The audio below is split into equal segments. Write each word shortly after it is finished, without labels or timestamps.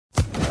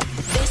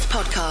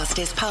podcast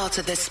is part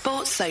of the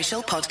Sports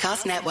Social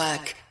Podcast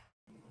Network.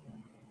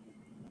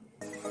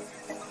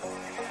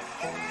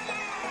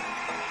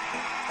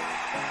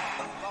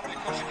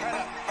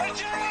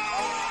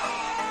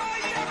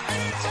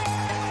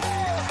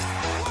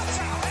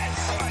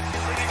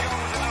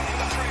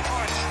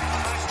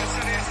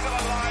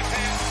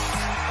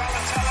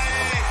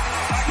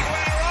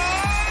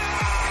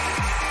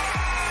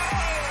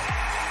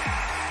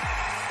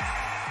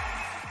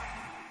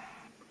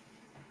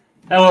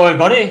 Hello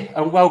everybody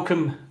and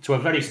welcome to a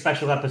very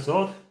special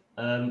episode.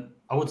 I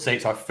would say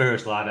it's our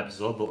first live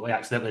episode, but we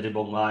accidentally did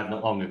one live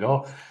not long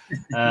ago.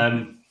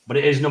 But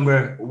it is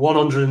number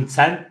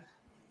 110,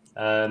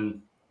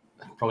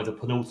 probably the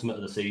penultimate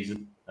of the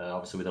season,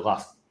 obviously with the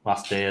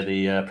last day of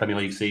the Premier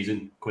League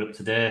season coming up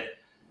today.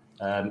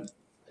 I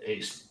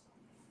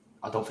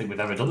don't think we've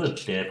ever done a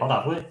day pod,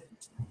 have we?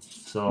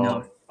 So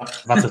no. I've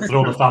had to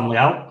throw the family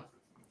out,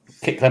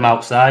 kick them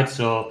outside,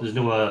 so there's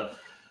no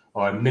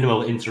or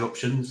minimal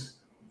interruptions.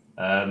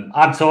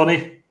 I'm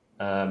Tony,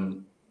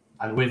 and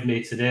with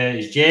me today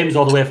is James,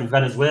 all the way from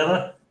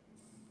Venezuela.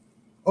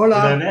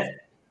 Hola. Mate?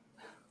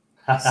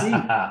 Sí.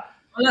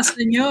 Hola,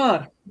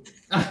 señor.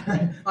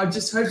 I'm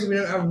just hoping we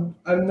don't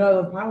have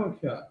another power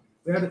cut.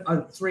 We had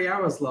 3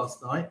 hours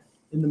last night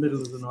in the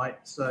middle of the night,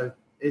 so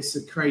it's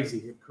crazy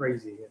here.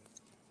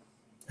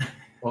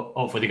 Well,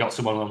 hopefully they got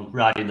someone on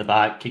riding the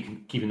bike,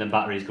 keeping them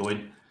batteries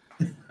going.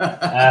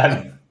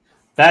 Ben,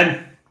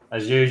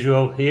 as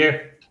usual,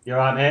 here. You all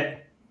right, mate?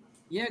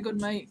 Yeah,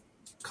 good, mate.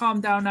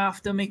 Calm down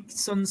after my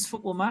son's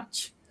football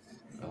match.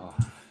 Oh,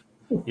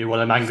 you're one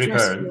of them angry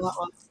parents?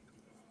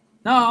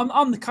 No,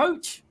 I'm the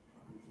coach.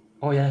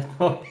 Oh, yeah.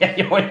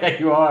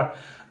 You are.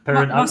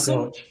 Parent and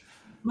coach.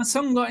 My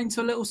son got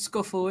into a little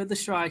scuffle with the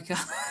striker.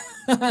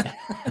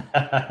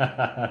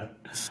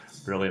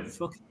 Brilliant.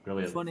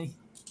 Funny.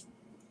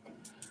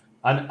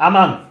 And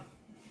Aman,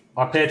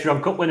 our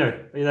Patreon Cup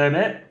winner. Are you there,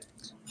 mate?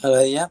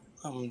 Hello, yeah.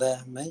 I'm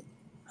there, mate.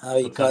 How are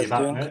you guys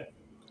doing? Mate.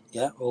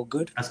 Yeah, all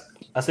good.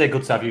 I say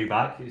good to have you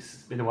back.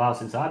 It's been a while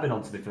since I've been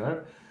on, to be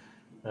fair.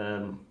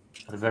 Had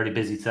a very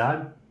busy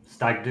time.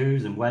 Stag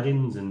do's and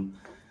weddings, and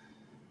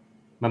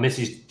my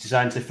missus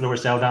decided to throw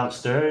herself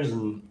downstairs,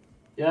 and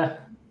yeah,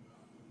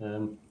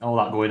 all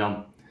that going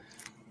on.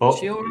 But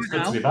she all right it's good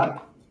now? to be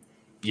back.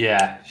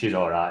 Yeah, she's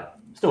all right.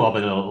 Still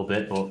hobbling a little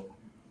bit, but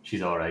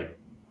she's all right.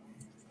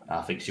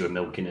 I think she was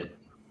milking it.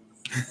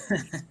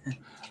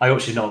 I hope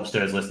she's not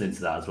upstairs listening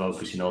to that as well,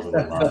 because she knows I'm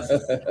live.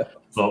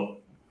 But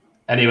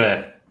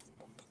anyway,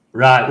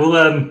 right, we'll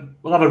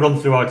have a run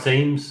through our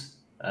teams.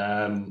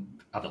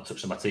 I've not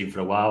touched on my team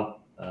for a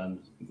while.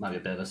 It might be a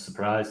bit of a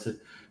surprise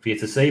for you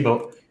to see,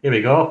 but here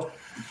we go.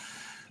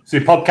 So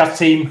the podcast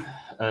team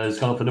has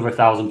gone up another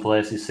 1,000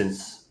 places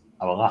since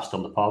our last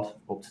on the pod,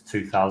 up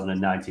to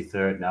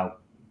 2,093rd now.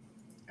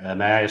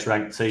 My highest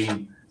ranked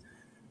team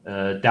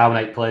down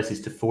 8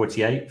 places to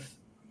 48th.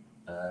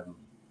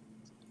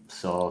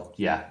 So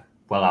yeah,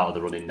 well out of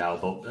the running now,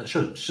 but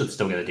should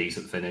still get a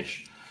decent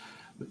finish.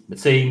 The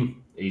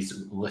team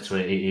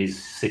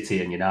is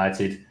City and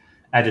United.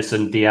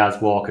 Ederson,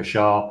 Diaz, Walker,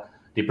 Shaw,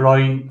 De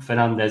Bruyne,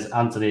 Fernandes,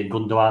 Anthony,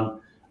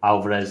 Gundogan,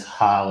 Alvarez,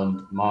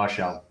 Haaland,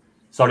 Martial.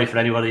 Sorry for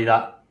anybody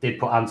that did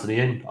put Anthony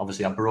in.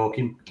 Obviously, I broke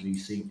him.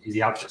 Is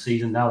he out for the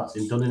season now? That's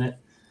him done in it.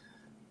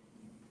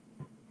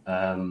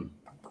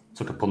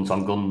 Took a punt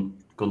on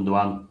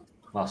Gundogan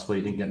last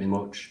week. Didn't get me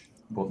much.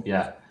 But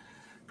yeah,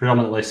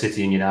 predominantly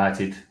City and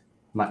United.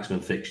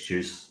 Maximum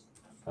fixtures.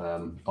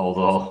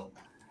 Although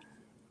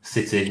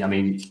City, I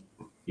mean,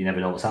 you never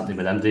know what's happening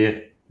with them, do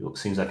you? It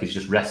seems like he's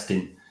just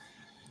resting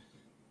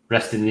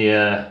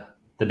the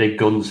big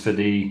guns for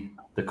the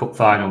cup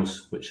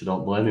finals, which I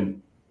don't blame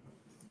him.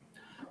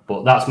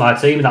 But that's my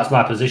team and that's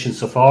my position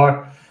so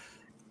far.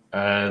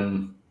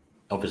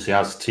 Obviously,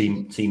 as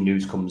team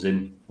news comes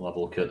in, we'll have a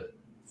look at a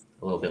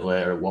little bit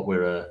later what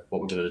we're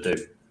going to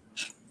do.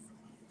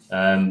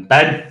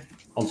 Ben,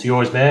 onto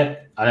yours, mate.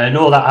 And I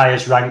know that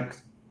highest rank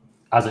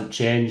hasn't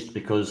changed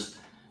because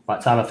by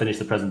the time I finished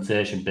the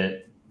presentation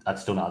bit, I'd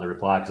still not had a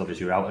reply because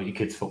obviously you're out at your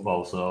kids'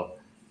 football, so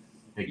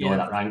ignore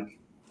that rank.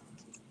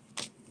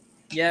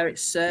 Yeah,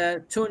 it's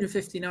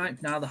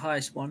 259th now, the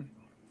highest one.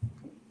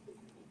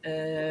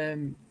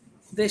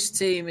 This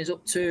team is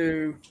up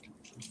to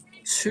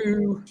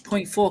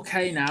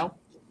 2.4k now.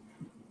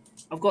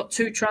 I've got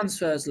 2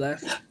 transfers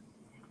left,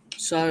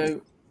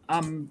 so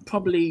I'm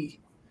probably,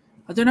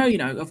 I don't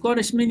know, I've got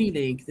this mini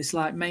league, this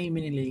like main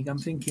mini league. I'm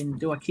thinking,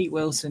 do I keep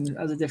Wilson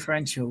as a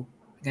differential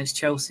against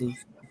Chelsea?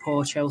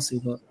 Poor Chelsea,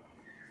 but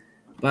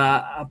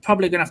I'm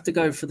probably going to have to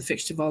go for the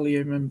fixture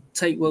volume and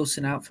take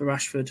Wilson out for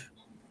Rashford.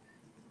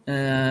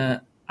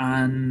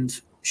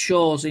 And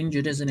Shaw's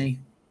injured, isn't he?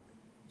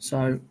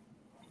 So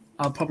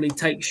I'll probably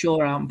take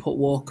Shaw out and put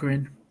Walker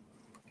in.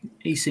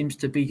 He seems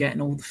to be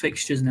getting all the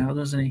fixtures now,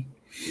 doesn't he?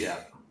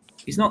 Yeah.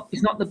 He's not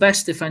the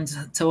best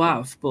defender to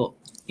have, but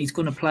he's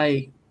going to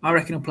play. I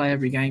reckon he'll play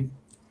every game.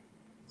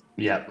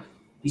 Yeah.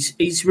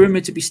 He's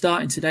rumoured to be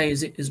starting today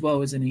as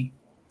well, isn't he?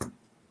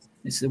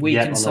 It's the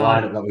weekend on the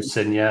lineup that we've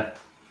seen, yeah.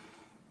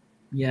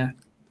 Yeah.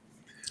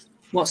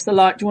 What's the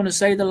like? Do you want to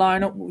say the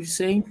lineup we've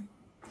seen?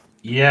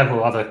 Yeah,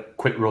 we'll have a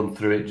quick run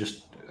through it,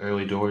 just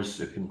early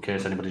doors, in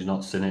case anybody's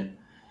not seen it.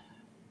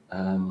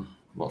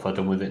 What have I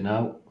done with it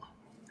now?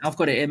 I've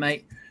got it here,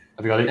 mate.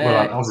 Have you got it?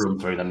 Well, I'll run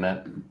through them, mate.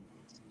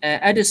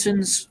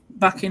 Edison's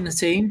back in the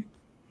team.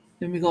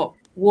 Then we got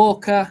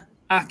Walker,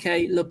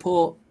 Ake,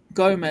 Laporte,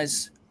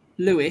 Gomez,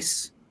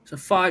 Lewis. So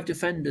 5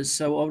 defenders.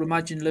 So I would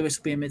imagine Lewis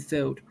will be in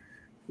midfield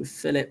with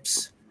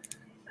Phillips.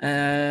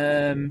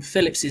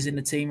 Phillips is in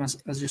the team, as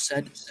I just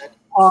said.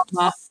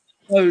 Armour,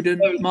 Foden,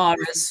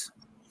 Mahrez,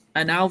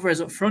 and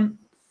Alvarez up front.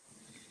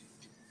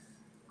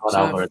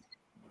 Alvarez.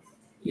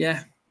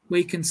 Yeah,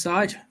 weakened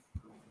side.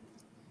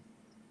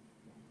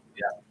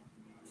 Yeah.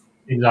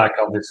 Seems like,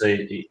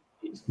 obviously,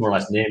 it's more or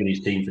less naming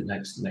his team for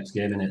next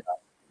game, isn't it?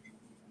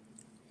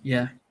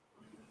 Yeah.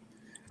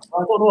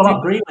 I don't know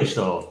about Grealish,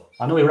 though.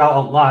 I know he were out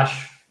on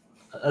Lash.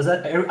 Has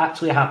that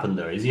actually happened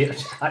there? Is he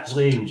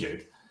actually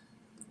injured?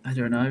 I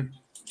don't know.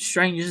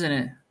 Strange, isn't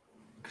it?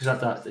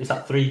 Because it's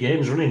 3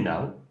 games running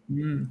now.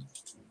 Mm.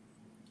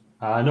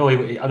 I know he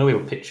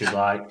was pictured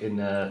like in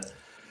a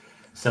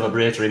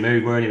celebratory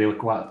mood, weren't he? There were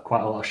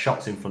quite a lot of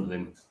shots in front of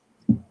him.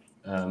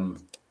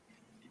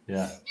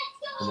 Yeah,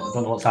 I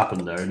don't know what's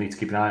happened there. I need to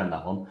keep an eye on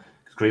that one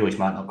because Grealish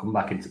might not come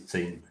back into the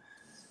team,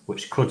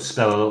 which could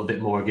spell a little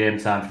bit more game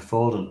time for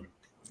Foden.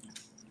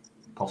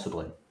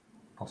 Possibly.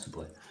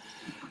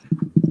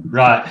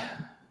 Right,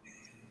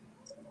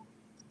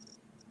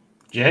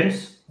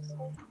 James,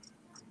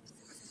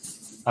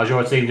 how's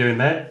your team doing,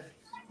 mate?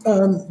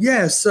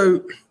 Yeah,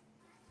 so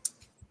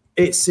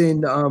it's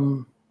in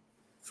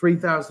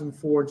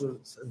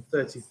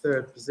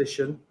 3,433rd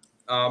position.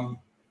 4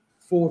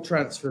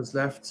 transfers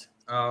left.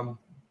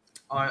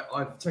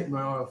 I've taken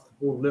my eye off the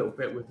ball a little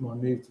bit with my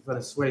move to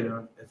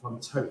Venezuela, if I'm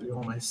totally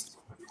honest.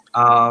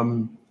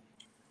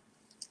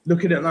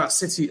 Looking at that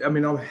City, I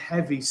mean, I'm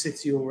heavy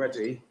City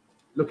already.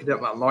 Looking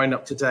at that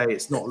lineup today,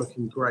 it's not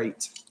looking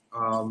great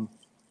for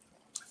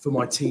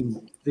my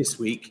team this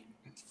week.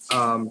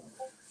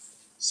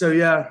 So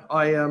yeah,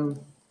 I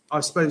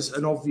suppose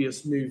an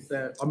obvious move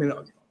there. I mean,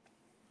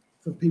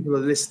 for people who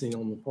are listening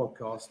on the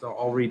podcast,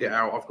 I'll read it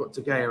out. I've got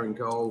De Gea in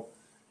goal.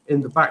 In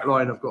the back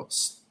line, I've got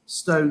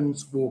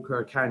Stones,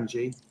 Walker,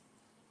 Akanji.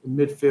 In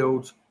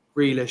midfield,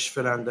 Grealish,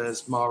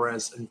 Fernandes,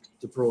 Mahrez, and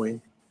De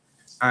Bruyne.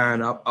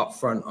 And up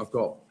front,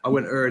 I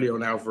went early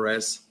on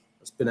Alvarez.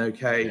 That's been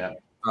okay. Yeah.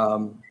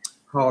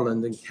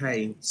 Haaland and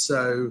Kane.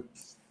 So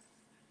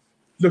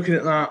looking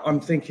at that, I'm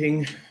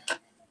thinking,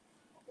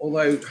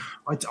 although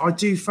I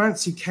do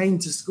fancy Kane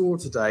to score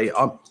today,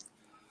 but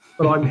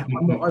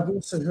I've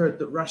also heard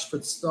that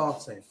Rashford's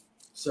starting.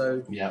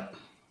 So Yeah.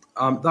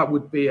 That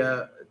would be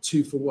a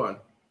 2 for 1.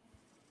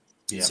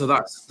 Yeah. So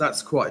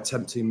that's quite a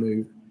tempting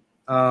move.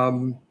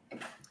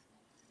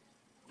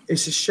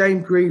 It's a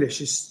shame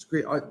Grealish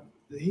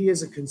he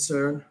is a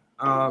concern.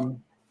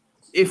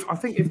 If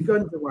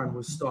Gundogan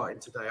was starting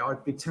today,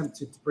 I'd be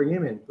tempted to bring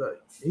him in,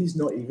 but he's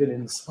not even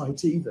in the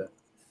side either.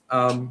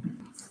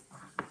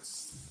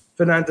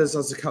 Fernandes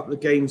has a couple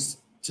of games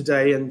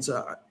today, and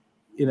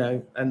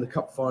and the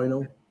cup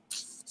final,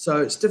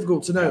 so it's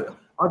difficult to know.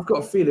 I've got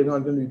a feeling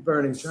I'm going to be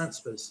burning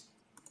transfers.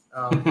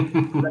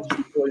 Unless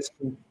you boys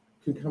can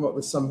come up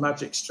with some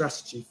magic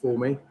strategy for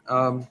me.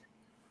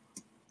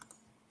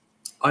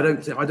 I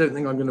don't think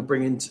I'm going to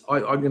bring in.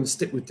 I'm going to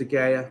stick with De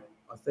Gea.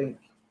 I think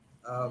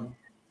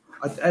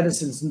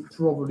Edison's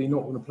probably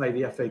not going to play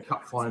the FA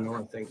Cup final.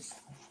 I think.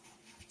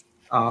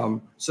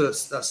 So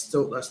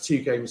that's 2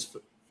 games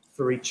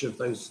for each of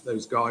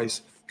those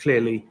guys.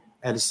 Clearly,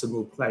 Edison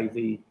will play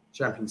the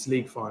Champions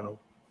League final.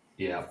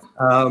 Yeah.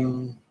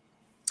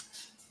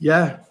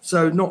 Yeah.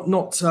 So not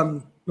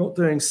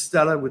doing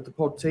stellar with the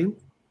pod team.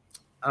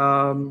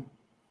 After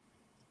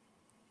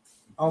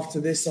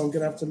this, I'm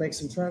going to have to make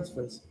some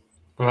transfers.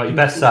 What about your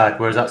best side?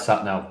 Where's that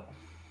sat now?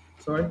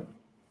 Sorry?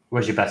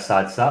 Where's your best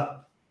side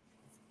sat?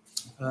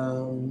 I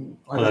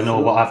know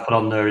what I've put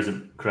on there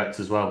isn't correct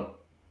as well.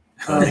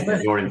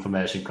 Your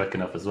information quick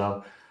enough as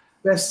well.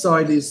 Best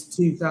side is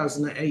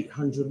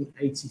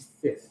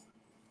 2,885th,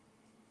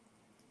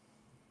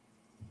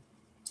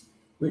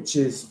 which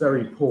is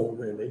very poor,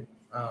 really.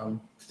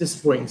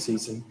 Disappointing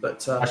season,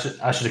 but I should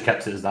have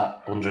kept it as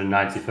that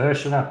 191st,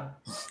 shouldn't I?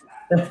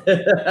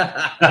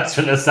 I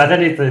shouldn't have said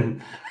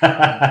anything.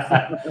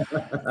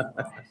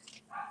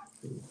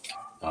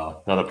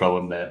 Oh, not a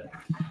problem, mate.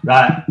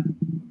 Right,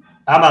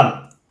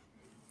 Aman,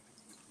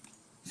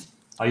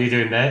 how are you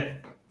doing, mate?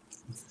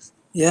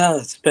 Yeah,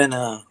 it's been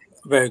a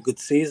very good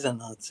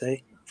season, I'd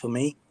say, for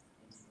me.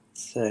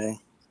 So,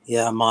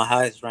 yeah, my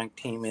highest ranked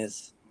team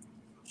is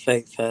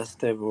Fake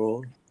first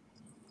overall.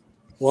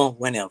 Won't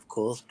win it, of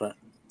course, but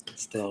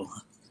still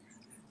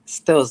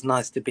it's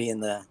nice to be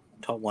in the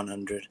top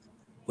 100,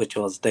 which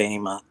was the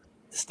aim at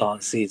the start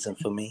of the season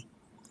for me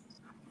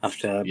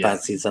after a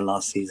bad season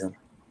last season.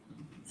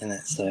 And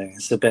so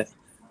it's a bit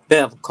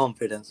of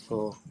confidence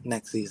for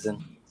next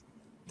season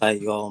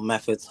that your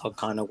methods are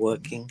kind of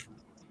working.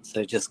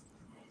 So just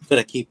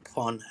gotta keep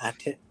on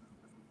at it,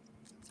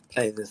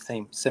 play the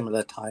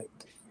similar type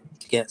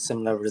to get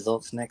similar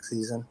results next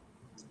season.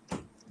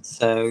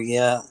 So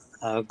yeah,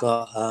 I've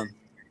got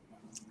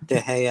De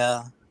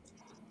Gea,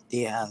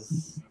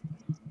 Diaz,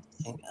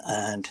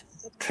 and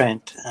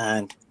Trent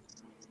and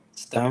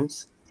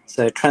Stones.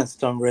 So Trent's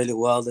done really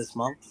well this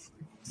month.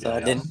 So I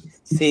didn't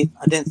see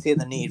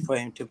the need for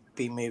him to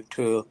be moved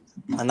to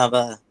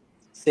another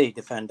City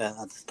defender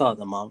at the start of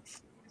the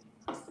month.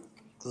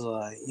 So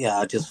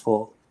I just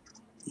thought,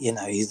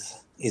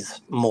 he's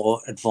more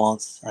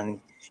advanced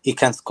and he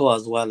can score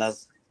as well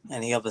as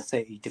any other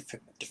City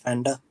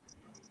defender.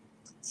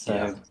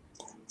 So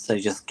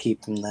just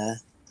keep him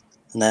there.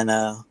 And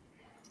then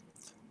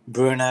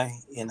Bruno,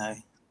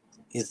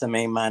 he's the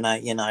main man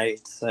at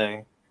United,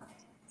 so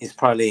he's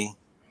probably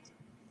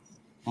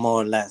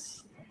more or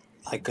less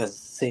like a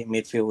City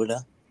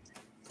midfielder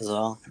as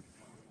well.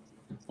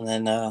 And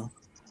then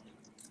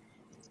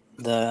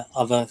the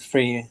other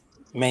three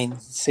main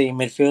City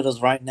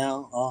midfielders right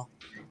now are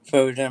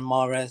Foden,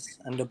 Mahrez,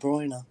 and De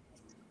Bruyne,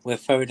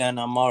 with Foden and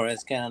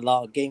Mahrez getting a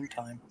lot of game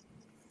time,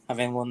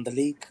 having won the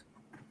league.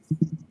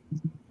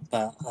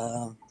 But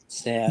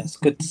it's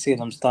good to see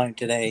them starting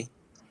today.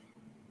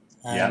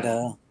 And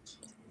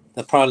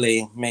they'll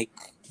probably make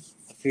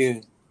a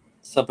few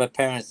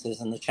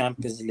sub-appearances in the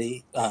Champions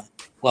League,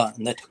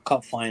 in the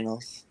cup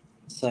finals.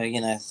 So,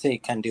 City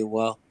can do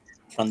well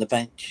from the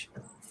bench.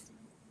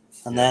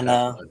 And then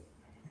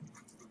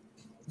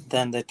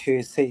the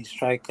two City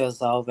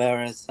strikers,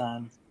 Alvarez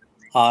and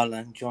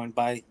Haaland, joined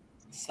by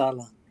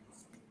Salah.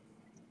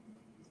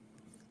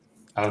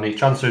 How many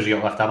transfers you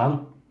got left,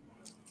 Aman?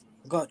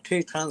 I've got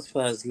 2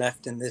 transfers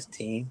left in this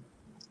team.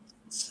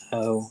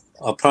 So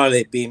I'll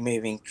probably be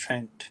moving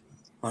Trent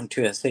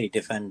onto a City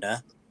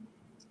defender.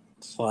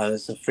 So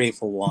it's a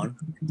 3-for-1.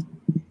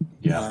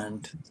 Yeah.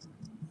 And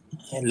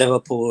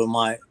Liverpool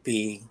might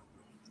be,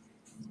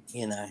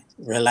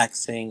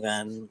 relaxing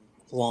and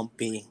won't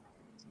be,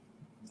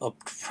 or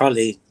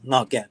probably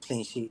not get a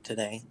clean sheet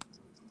today.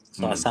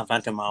 So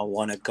Southampton might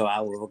want to go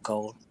out with a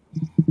goal.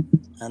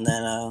 And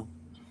then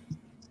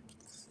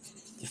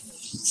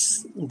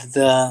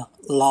the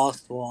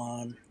last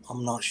one,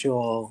 I'm not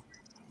sure.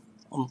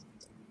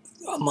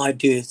 I might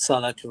do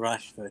Salah to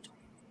Rashford.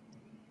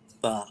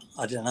 But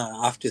I don't know.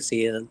 I have to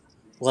see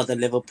what the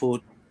Liverpool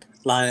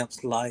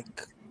lineup's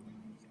like,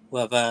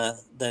 whether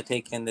they're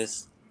taking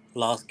this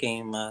last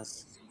game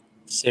as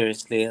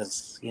seriously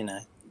as,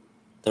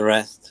 the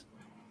rest.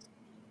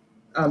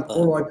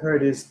 All I've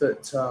heard is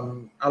that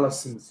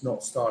Alisson's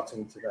not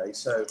starting today,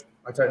 so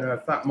I don't know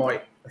if that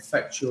might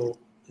affect your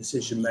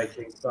decision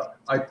making. But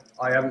I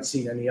haven't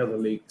seen any other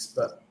leaks,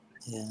 but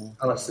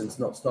Alisson's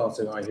not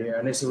starting, I hear,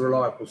 and it's a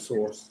reliable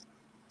source.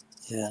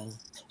 Yeah,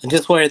 I'm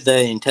just worried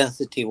the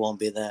intensity won't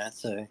be there.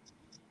 So,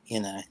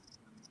 and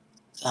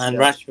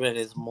Rashford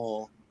is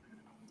more,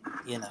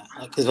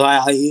 because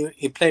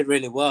he played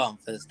really well on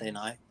Thursday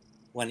night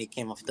when he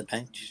came off the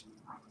bench.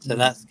 So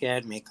that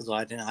scared me because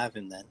I didn't have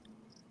him then.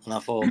 And I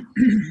thought,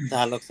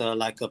 that looks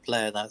like a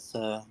player that's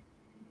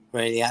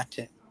really at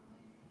it.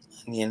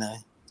 And,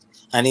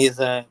 and he's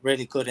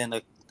really good in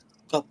the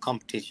cup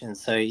competition,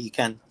 so he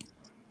can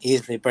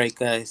easily break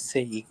a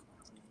City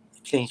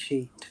clean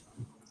sheet.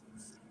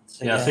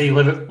 So, see,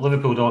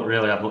 Liverpool don't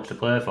really have much to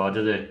play for,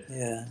 do they?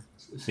 Yeah.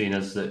 Seeing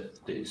as that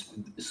it's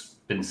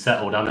been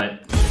settled, hasn't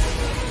it?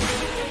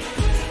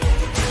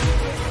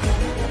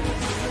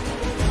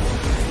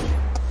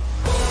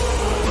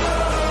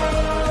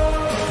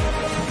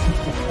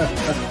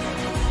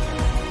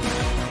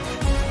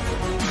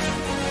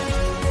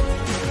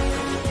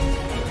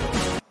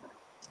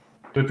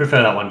 Do we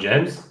prefer that one,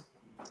 James?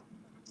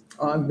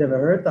 I've never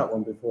heard that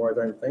one before, I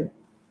don't think.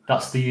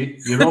 That's the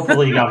Europa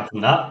League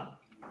anthem, that.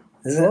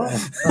 Is What?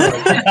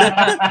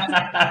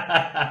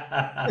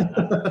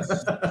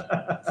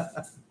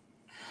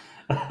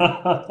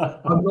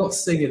 I'm not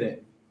singing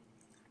it.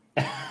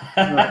 No.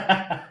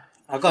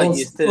 I got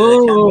used to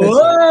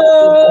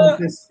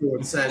on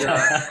Discord said, you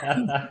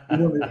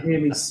want to hear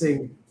me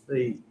sing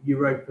the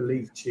Europa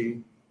League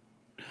tune?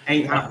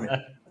 Ain't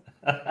happening.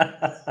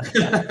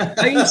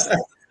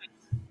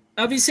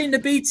 Have you seen the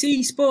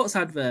BT Sports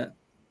advert?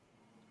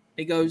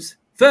 It goes,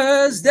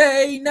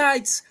 Thursday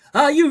nights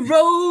are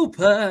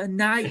Europa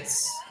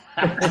nights.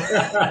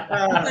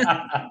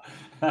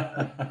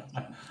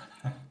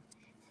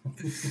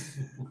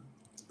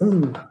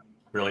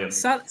 Brilliant.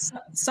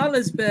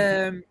 Salah's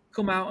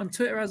come out on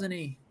Twitter, hasn't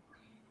he? Do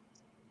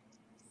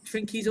you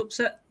think he's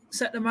upset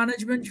the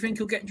management? Do you think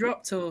he'll get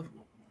dropped, or do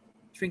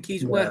you think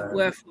he's worth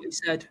what he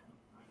said?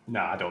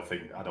 No, I don't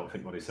think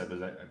what he said was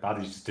bad.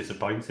 He's just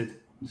disappointed.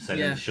 Said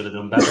he should have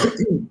done better.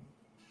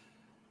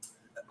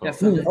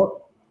 Definitely.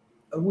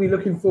 Are we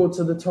looking forward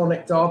to the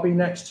Tonic derby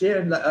next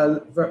year?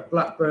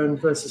 Blackburn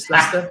versus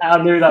Leicester?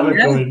 I knew that was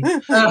coming.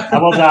 I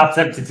was half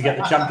tempted to get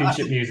the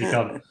championship music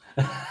on.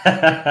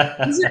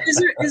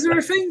 Is there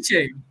a theme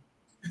tune?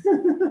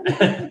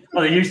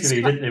 Well, they used to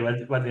be, didn't they,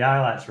 when the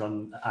highlights were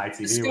on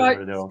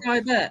ITV? Sky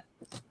Bet.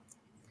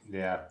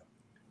 Yeah.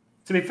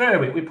 To be fair,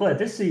 we played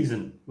this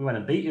season. We went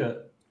and beat you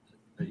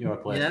at your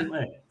place, didn't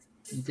we?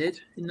 We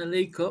did, in the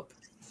League Cup.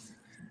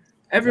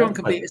 Everyone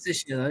can beat us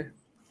this year, though.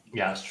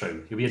 Yeah, that's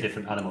true. He'll be a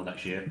different animal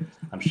next year,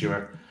 I'm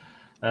sure.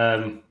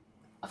 I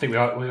think we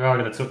are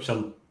going to touch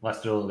on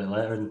Leicester a little bit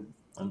later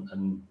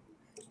and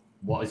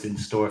what is in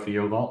store for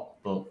you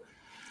lot. But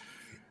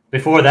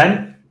before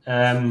then,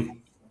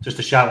 just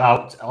a shout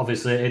out,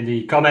 obviously, in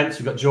the comments,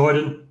 we've got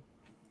Jordan.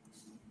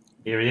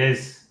 Here he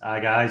is. Hi,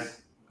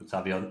 guys. Good to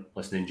have you on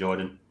listening,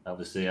 Jordan.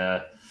 Obviously,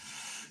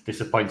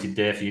 disappointing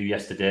day for you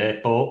yesterday.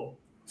 But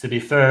to be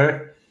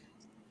fair,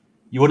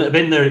 you wouldn't have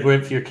been there if it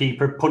weren't for your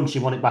keeper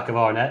punching one at the back of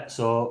our net.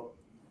 So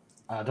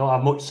I don't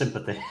have much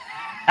sympathy.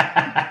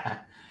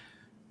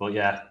 But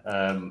yeah,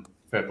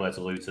 fair play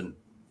to Luton.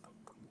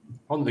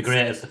 Wasn't the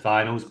greatest of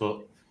finals,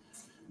 but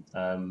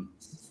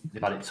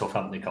they've had it tough,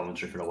 haven't they,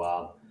 commentary for a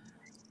while.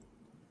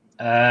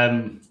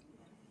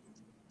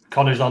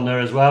 Connor's on there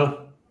as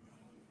well.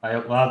 Hi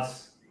up,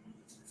 lads.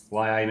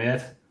 Why I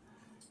mate.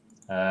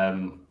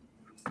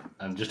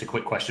 And just a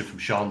quick question from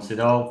Sean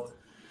Siddall.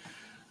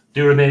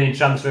 Do remaining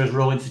transfers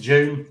roll into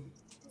June?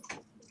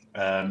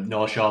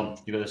 No, Sean.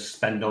 You're going to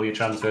spend all your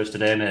transfers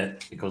today,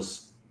 mate,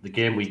 because the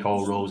game week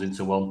all rolls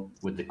into one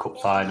with the Cup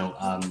final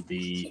and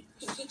the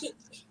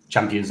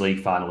Champions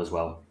League final as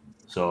well.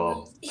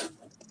 So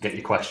get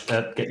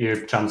your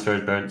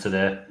transfers burnt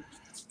today.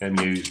 Get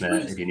them used,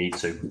 mate, if you need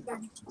to.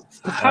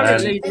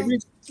 Apparently,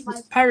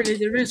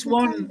 there is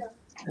one.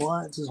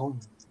 What?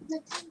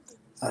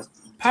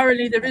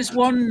 Apparently, there is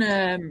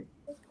one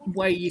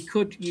way you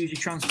could use your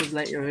transfers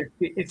later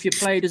if your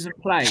player doesn't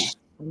play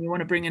and you want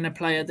to bring in a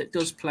player that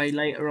does play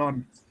later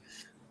on.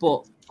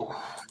 But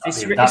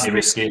it's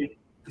risky.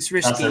 It's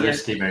risky. That's a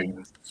risky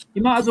move.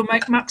 You might as well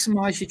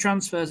maximise your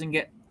transfers and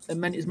get as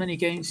many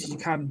games as you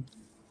can.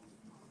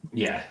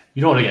 Yeah,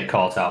 you don't want to get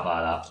caught out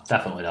by that.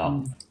 Definitely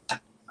not.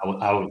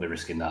 I wouldn't be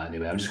risking that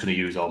anyway. I'm just going to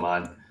use all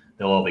mine.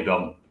 They'll all be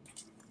gone.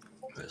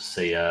 Let's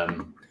see.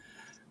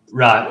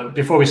 Right,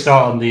 before we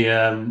start on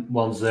the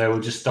ones there,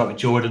 we'll just start with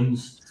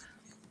Jordan's.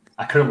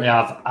 I currently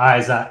have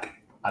Isaac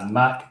and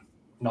Mac.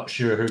 Not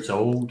sure who to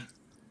hold.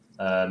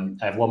 I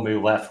have one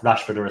move left.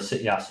 Rashford or a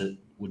City asset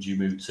would you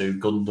move to?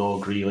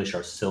 Gundo, Grealish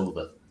or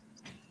Silva?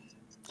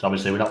 So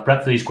obviously we're not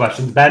prepped for these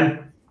questions.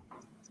 Ben,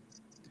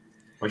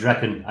 what do you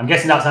reckon? I'm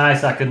guessing that's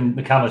Isaac and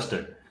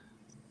McAllister.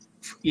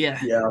 Yeah,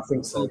 I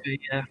think so.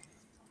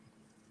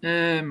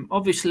 Yeah.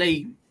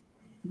 Obviously,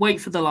 wait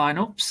for the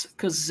lineups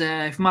because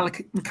if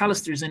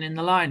McAllister isn't in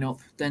the lineup,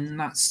 then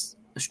that's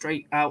a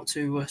straight out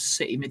to a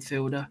City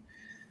midfielder.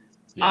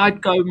 Yeah.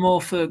 I'd go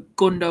more for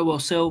Gundo or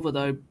Silva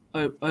though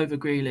over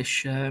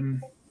Grealish.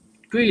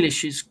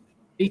 Grealish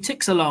he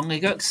ticks along. He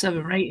got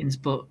 7 ratings,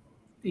 but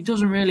he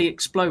doesn't really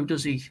explode,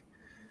 does he?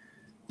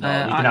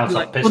 No, he's been out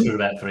of piss for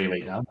about 3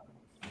 weeks now.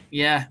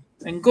 Yeah,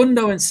 and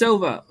Gundo and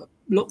Silva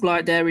look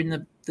like they're in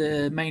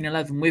the main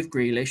 11 with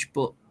Grealish,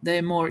 but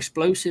they're more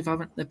explosive,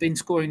 haven't they? They've been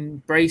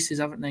scoring braces,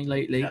 haven't they,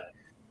 lately?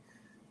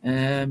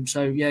 Yeah.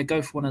 So yeah,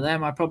 go for one of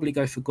them. I'd probably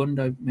go for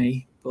Gundo,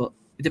 but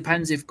it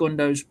depends if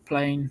Gundo's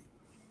playing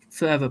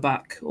further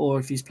back or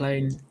if he's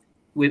playing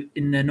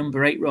in the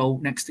number 8 role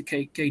next to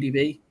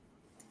KDB.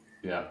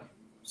 Yeah.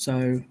 So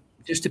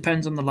it just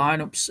depends on the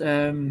lineups.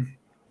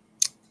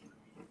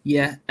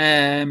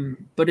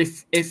 But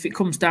if it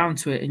comes down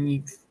to it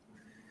and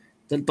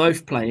they're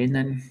both playing,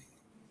 then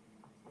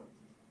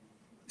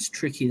it's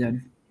tricky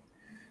then.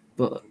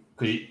 But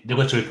because they're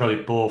literally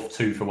probably both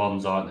 2 for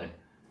 1s, aren't they?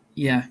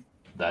 Yeah.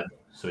 Then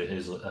so it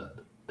is a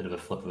bit of a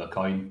flip of a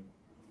coin.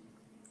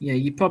 Yeah,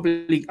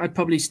 I'd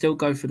probably still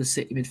go for the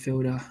City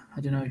midfielder.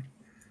 I don't know.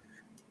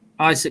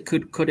 Isaac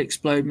could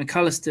explode.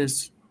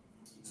 McAllister's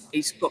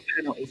he's got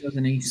penalties,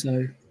 hasn't he? So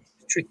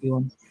it's a tricky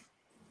one.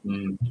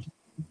 You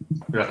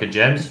reckon,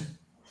 James?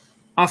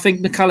 I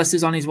think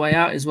McAllister's on his way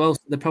out as well,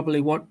 so they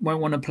probably won't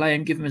want to play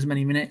him, give him as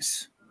many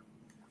minutes.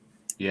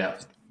 Yeah.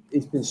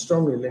 He's been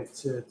strongly linked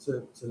to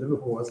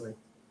Liverpool, hasn't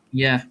he?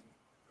 Yeah.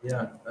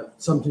 Yeah.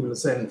 Some people are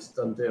saying it's a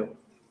done deal.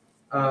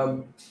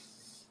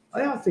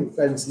 I think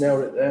Ben's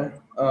nailed it there.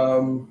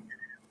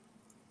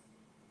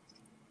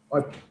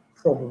 I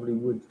probably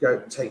would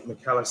take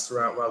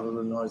McAllister out rather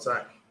than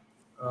Isaac.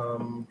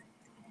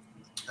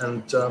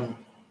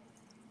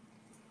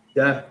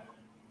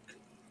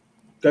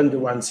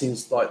 Gundogan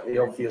seems like the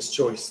obvious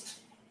choice.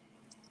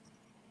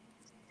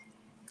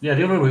 Yeah,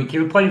 the other week, he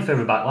was playing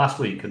further back last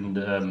week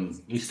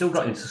and he still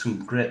got into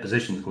some great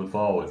positions going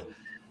forward.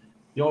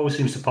 He always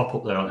seems to pop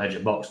up there on edge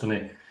of box, doesn't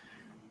he?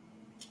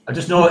 I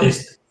just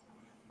noticed...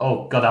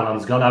 Oh, God,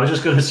 Alan's gone. I was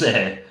just going to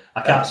say,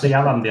 I can't see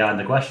Alan behind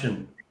the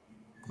question.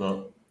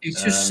 But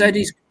he's just said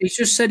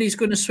he's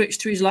going to switch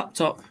to his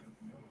laptop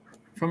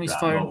from his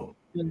phone.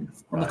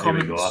 On the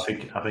comments. Here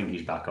we go. I think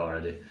he's back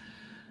already.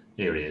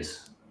 Here he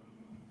is.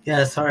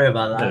 Yeah, sorry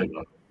about that. There we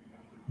go.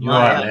 You all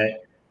right, mate?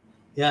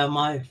 Yeah,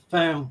 my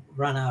phone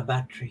ran out of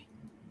battery.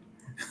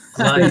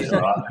 I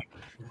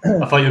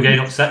thought you were getting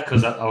upset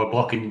because I was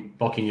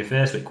blocking your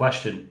face with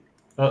question.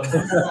 Oh,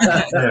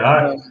 there you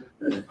are.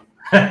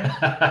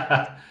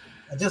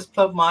 I just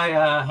plugged my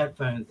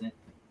headphones in.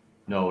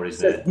 No worries,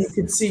 so mate. You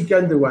can see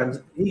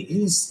Gundogan.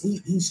 He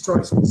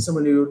strikes me as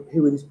someone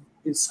who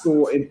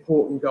score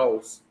important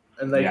goals,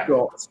 and they've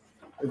got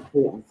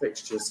important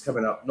fixtures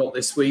coming up. Not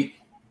this week,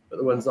 but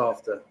the ones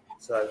after.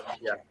 So,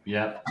 yeah.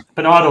 Yeah.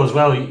 Bernardo as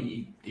well,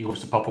 he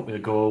wants to pop up with a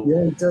goal.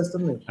 Yeah, he does,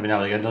 doesn't he? I mean,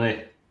 now again,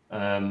 doesn't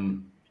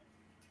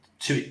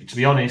he? To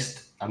be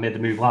honest, I made the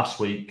move last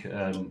week,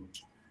 and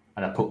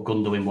I put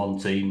Gundle in one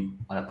team,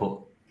 and I put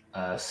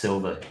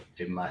Silver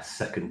in my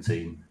second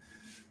team.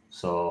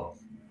 So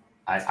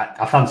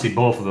I fancied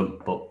both of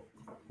them, but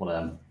one of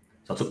them.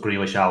 So I took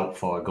Grealish out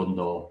for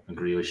Gundle and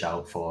Grealish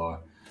out for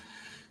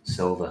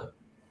Silver.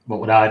 What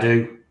would I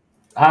do?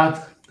 I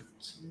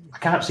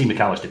can't see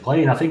McAllister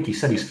playing. I think he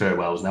said his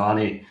farewells now,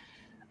 and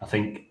I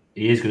think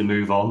he is going to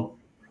move on,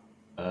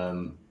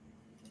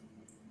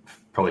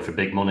 probably for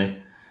big money.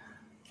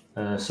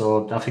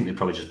 So I think they'd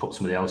probably just put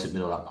somebody else in the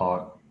middle of that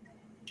part.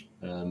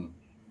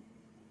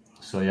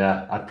 So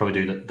yeah, I'd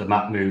probably do the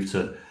map move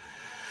to.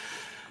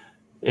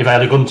 If I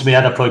had a gun to my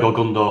head, I'd probably go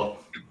Gundo.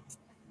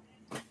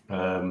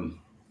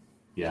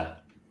 Yeah.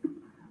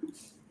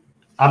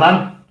 Aman,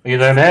 are you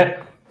there, mate?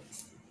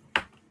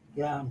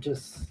 Yeah, I'm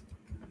just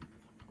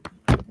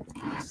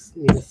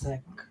need a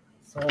sec.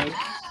 Sorry.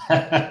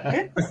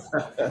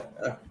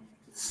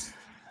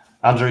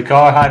 Andrew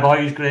Carr, hi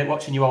boys, great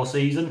watching you all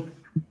season.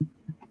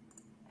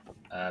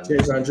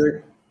 Cheers,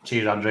 Andrew.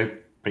 Cheers, Andrew.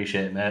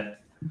 Appreciate it, mate.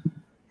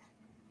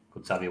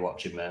 Good to have you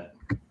watching, mate.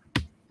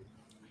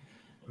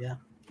 Yeah.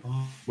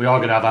 We are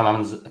going to have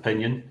Aman's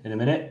opinion in a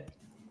minute.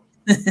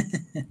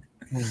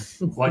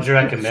 What do you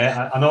reckon, mate?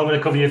 I know I'm going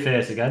to cover your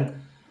face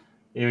again.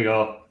 Here we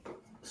go.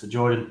 So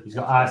Jordan, he's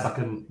got Isaac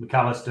and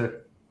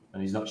McAllister,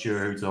 and he's not sure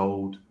who to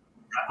hold.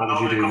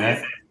 What would you do,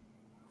 mate?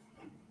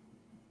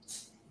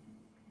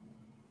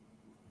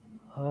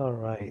 All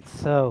right.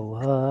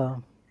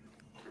 So,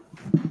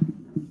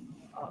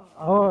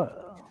 I'll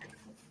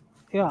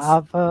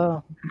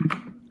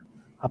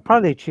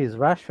probably choose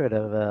Rashford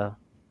over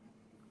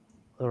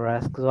the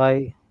rest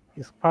because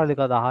he's probably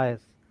got the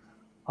highest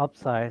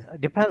upside.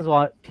 It depends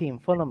what team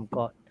Fulham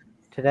got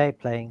today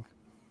playing.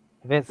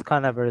 If it's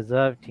kind of a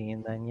reserve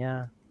team, then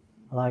yeah,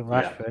 I like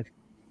Rashford. Yeah.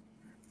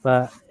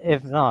 But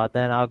if not,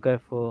 then I'll go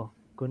for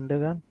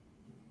Gundogan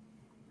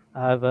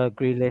over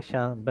Grealish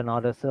and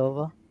Bernardo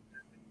Silva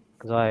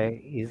because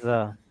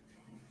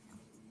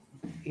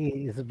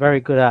he's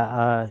very good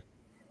at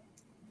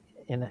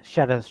in a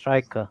shadow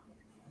striker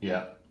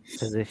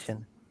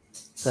position.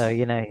 So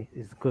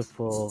he's good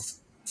for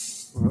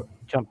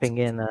jumping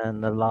in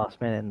the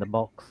last minute in the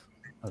box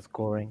and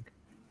scoring.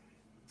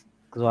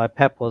 Because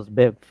Pep was a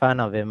big fan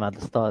of him at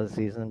the start of the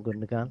season,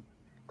 Gundogan,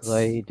 because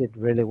he did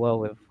really well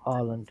with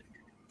Haaland.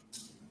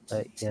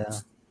 But yeah,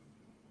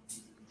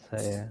 so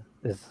yeah,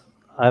 there's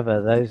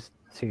either those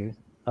two,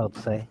 I would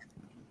say.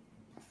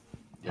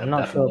 Yeah, I'm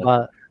not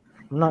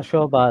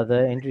sure about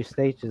the injury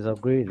stages of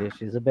Grealish.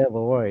 It's a bit of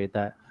a worry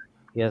that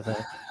he hasn't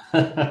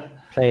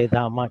played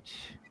that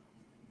much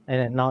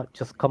and not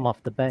just come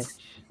off the bench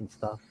and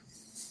stuff.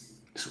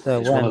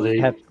 So it's one of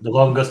the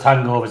longest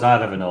hangovers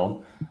I've ever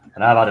known,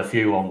 and I've had a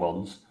few long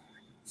ones.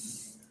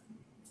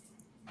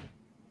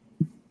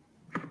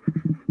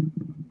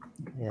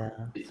 Yeah.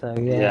 So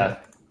yeah.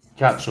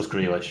 Can't trust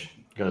Grealish.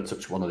 Got to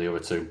touch one of the other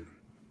two.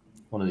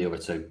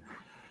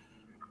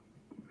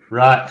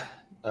 Right.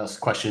 That's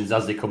questions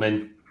as they come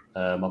in.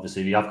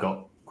 Obviously, if you have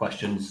got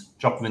questions,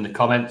 drop them in the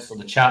comments or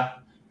the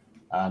chat,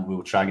 and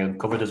we'll try and get them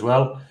covered as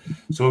well.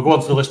 So we'll go on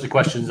to the list of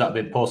questions that have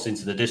been posted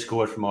into the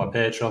Discord from our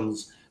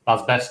patrons.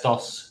 Baz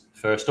Bestos,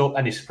 first up.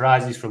 Any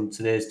surprises from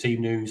today's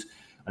team news?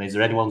 And is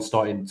there anyone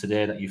starting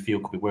today that you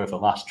feel could be worth a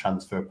last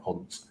transfer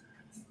punt?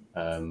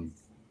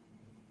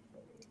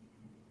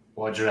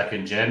 What do you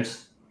reckon,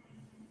 James?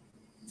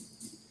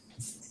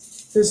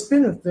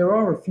 There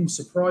are a few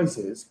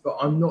surprises, but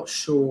I'm not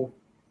sure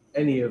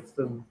any of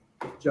them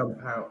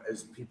jump out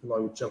as people I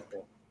would jump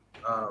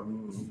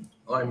on.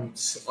 I'm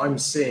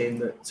seeing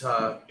that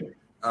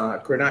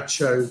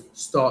Garnacho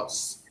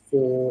starts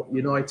for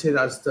United,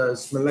 as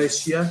does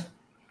Malaysia.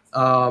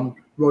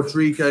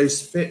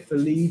 Rodrigo's fit for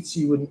Leeds.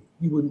 You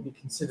wouldn't be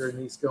considering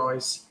these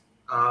guys.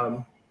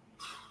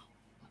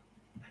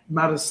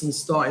 Maddison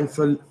starting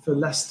for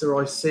Leicester.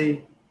 I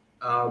see.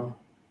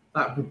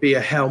 That would be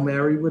a Hail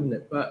Mary, wouldn't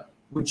it? But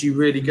would you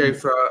really go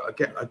for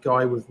a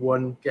guy with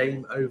one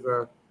game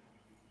over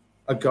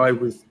a guy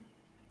with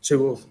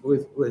two, or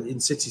with in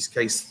City's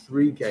case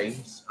 3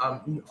 games? I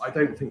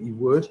don't think you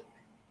would.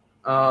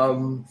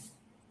 So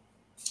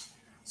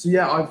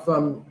yeah,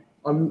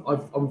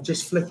 I'm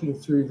just flicking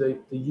through the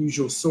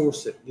usual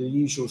source that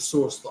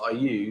I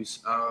use.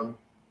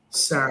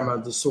 Sam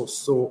 _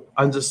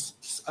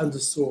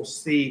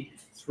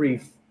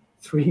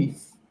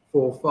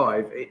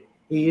 C3345.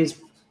 He is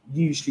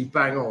usually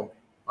bang on.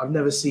 I've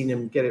never seen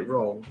him get it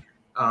wrong,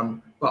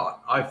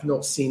 but I've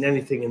not seen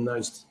anything in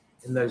those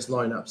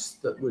lineups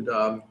that would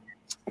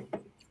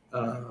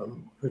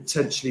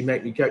potentially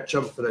make me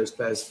jump for those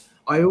players.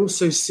 I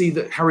also see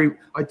that Harry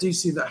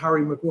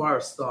Maguire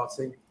is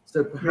starting.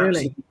 So perhaps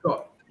if you've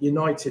got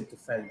United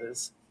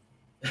defenders,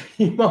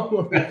 you might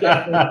want to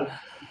get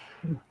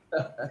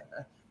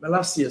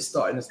Malacia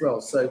starting as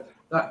well. So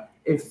that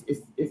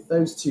if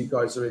those two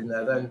guys are in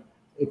there, then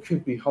it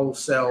could be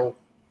wholesale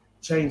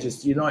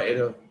changes.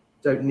 United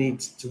don't need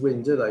to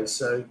win, do they?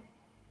 So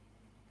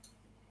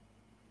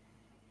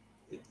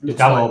it looks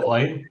like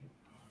playing?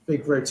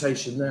 Big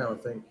rotation now, I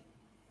think.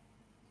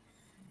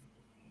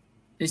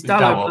 Is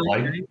Dallo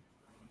playing?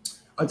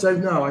 I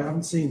don't know. I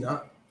haven't seen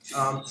that.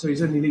 So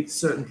he's only leaked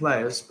certain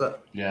players,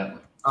 but yeah.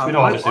 So we know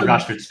obviously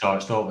Rashford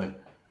starts, don't we?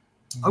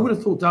 I would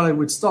have thought Dallo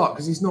would start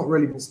because he's not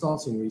really been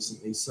starting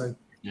recently. So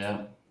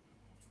yeah,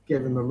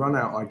 give him a run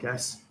out, I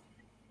guess.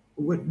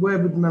 Where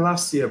would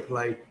Malacia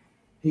play?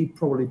 He'd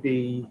probably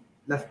be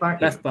left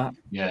back. Left back.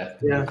 Yeah.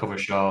 Cover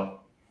Shaw.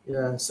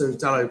 Yeah. So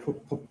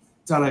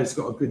Dallo's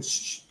got a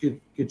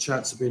good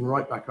chance of being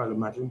right back, I'd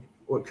imagine,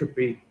 or it could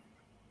be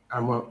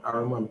Aaron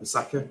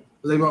Wan-Bissaka.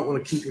 But they might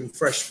want to keep him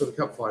fresh for the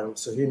cup final.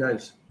 So who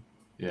knows?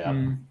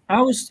 Yeah.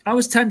 I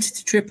was tempted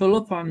to triple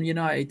up on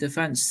United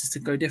defence to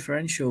go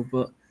differential,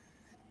 but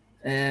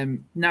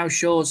now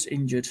Shaw's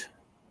injured.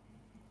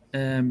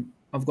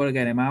 I've got to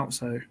get him out.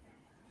 So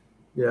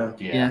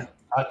yeah.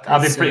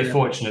 I've been pretty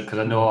fortunate because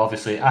I know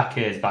obviously Ake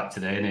is back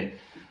today, isn't he?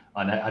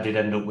 And I did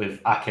end up with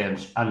Ake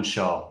and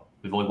Shaw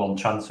with only one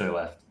transfer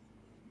left.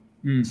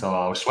 So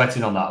I was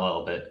sweating on that a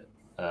little bit.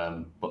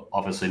 But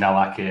obviously now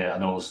Ake, I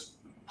know, is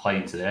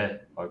playing today,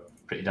 or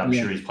pretty damn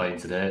sure he's playing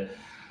today.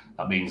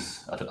 That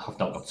means I've not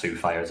got two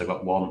fires, I've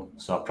got one.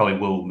 So I probably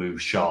will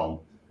move Sean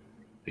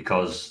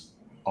because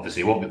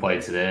obviously he won't be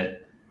playing today.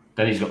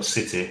 Then he's got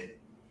City,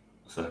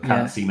 so I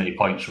can't see many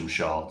points from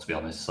Shaw, to be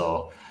honest.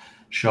 So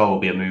Shaw will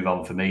be a move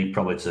on for me,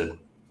 probably to,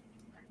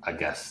 I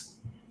guess,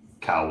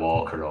 Kyle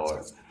Walker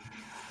or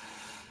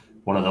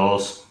one of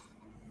those.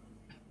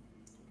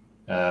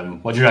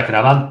 What do you reckon,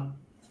 Aman?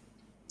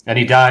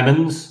 Any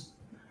diamonds?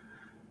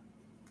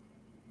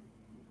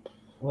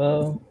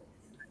 Well,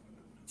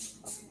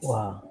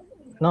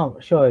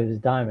 not sure it was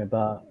diamond,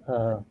 but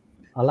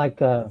I like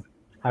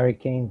Harry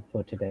Kane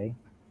for today,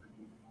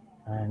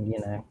 and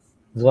that's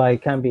why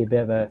it can be a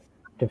bit of a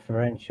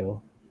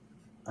differential,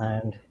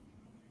 and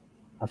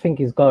I think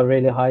he's got a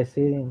really high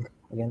ceiling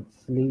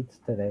against Leeds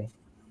today,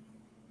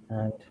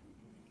 and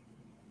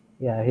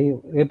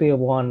he'll be a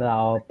one that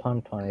I'll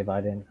punt on if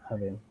I didn't have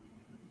him,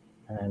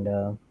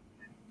 and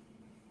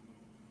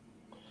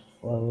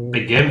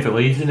big game for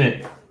Leeds, isn't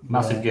it?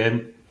 Massive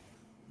game.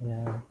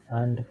 Yeah,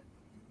 and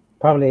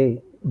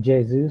probably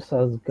Jesus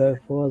I'll go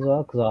for as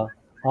well because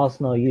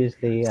Arsenal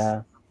usually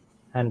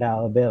hand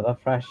out a bit of a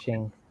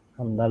thrashing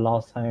on the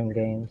last home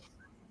games.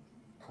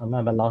 I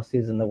remember last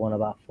season they won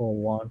about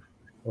 4-1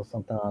 or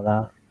something like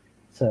that.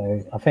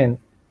 So I think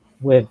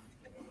with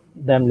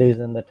them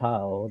losing the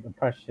title, the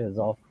pressure's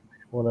off.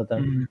 All of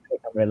them they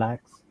can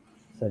relax.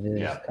 So they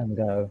just can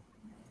go,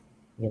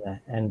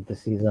 end the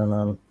season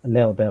on a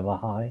little bit of a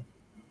high.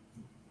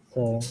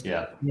 So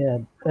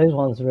those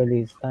ones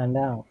really stand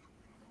out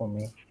for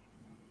me.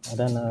 I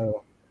don't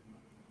know,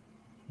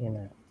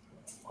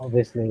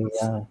 obviously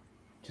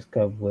just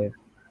go with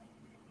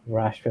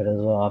Rashford as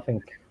well. I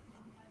think,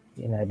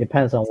 it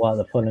depends on what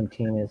the Fulham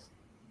team is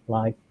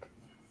like,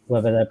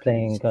 whether they're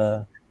playing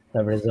the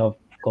reserve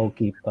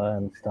goalkeeper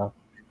and stuff.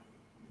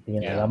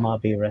 That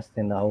might be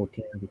resting the whole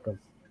team because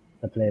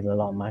they played a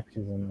lot of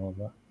matches and all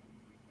that.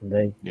 And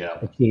they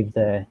achieved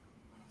their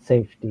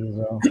safety as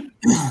well.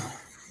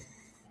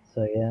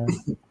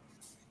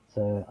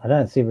 So I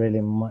don't see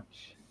really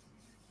much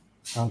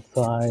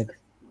outside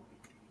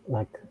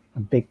like a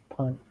big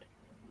punt,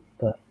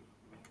 but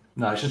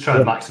no, it's just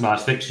trying to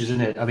maximise fixtures,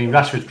 isn't it? I mean,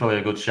 Rashford's probably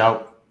a good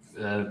shout.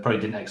 Probably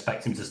didn't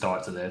expect him to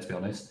start today, to be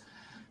honest.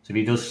 So if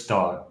he does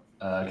start,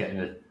 getting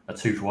a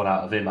 2-for-1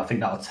 out of him, I think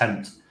that'll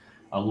tempt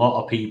a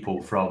lot of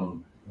people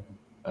from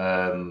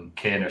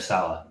Kane or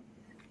Salah.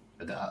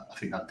 I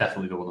think that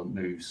definitely the one that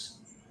moves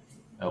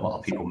a lot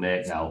of people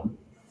make now.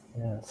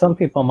 Yeah, some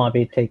people might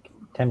be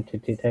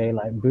tempted to take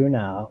like Bruno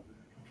out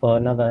for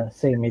another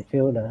same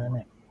midfielder, isn't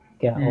it?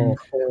 Get all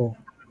four.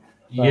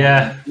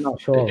 I'm not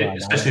sure about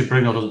especially that. if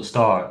Bruno doesn't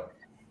start.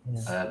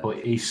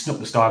 But he snuck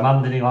the star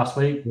man, didn't he, last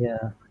week?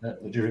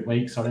 During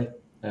week, sorry.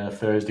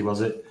 Thursday, was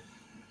it?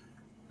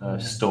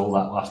 Stole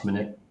that last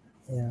minute.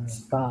 Yeah,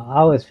 but I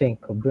always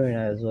think of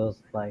Bruno as well,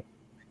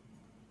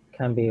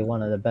 can be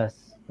one of the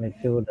best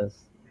midfielders.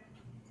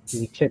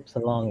 He chips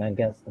along and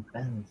gets the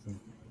bends and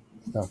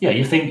stuff. Yeah,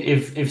 you think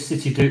if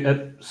City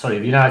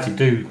if United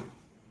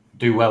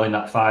do well in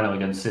that final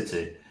against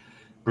City,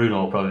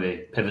 Bruno will probably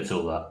be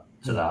pivotal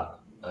to that,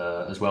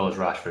 as well as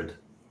Rashford.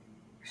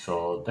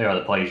 So they are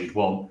the players you'd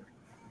want.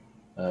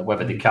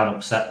 Whether they can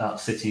upset that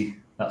City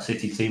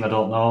team, I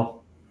don't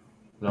know.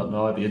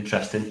 It'd be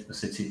interesting. The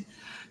City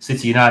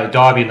United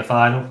derby in the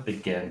final,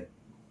 big game.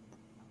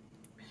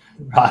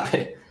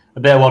 Right, a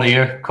bit of one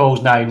here. Cole's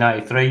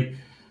 1993.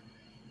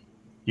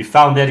 You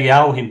found Eddie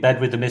Howe in bed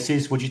with the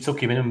missus. Would you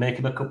tuck him in and make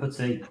him a cup of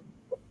tea?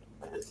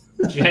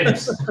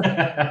 James.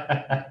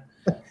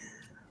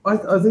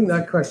 I think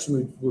that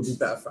question would be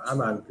better for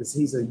Aman because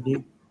he's a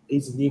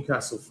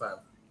Newcastle fan.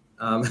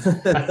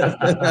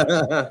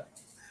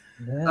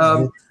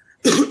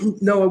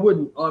 No, I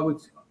wouldn't.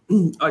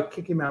 I'd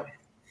kick him out.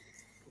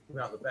 Kick him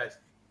out of the bed.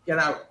 Get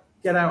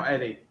out,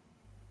 Eddie.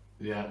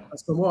 Yeah,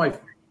 that's my wife.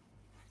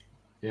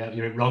 Yeah,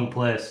 you're in wrong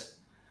place.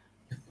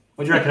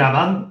 What do you reckon,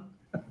 man?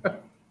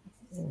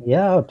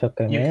 Yeah, I'll tuck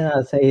him in.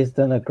 I'd say he's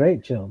done a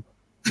great job.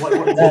 What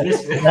did you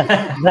miss?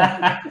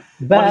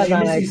 What did you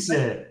miss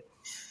say?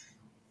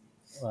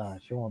 Well,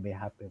 she won't be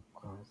happy, of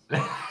course.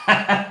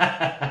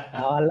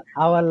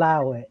 I'll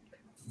allow it.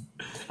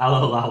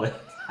 I'll allow it.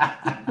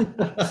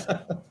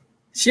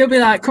 She'll be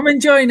like, come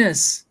and join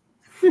us.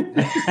 I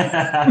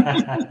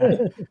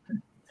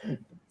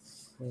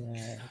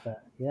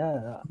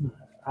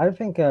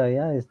think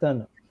he's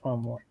done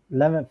from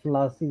 11th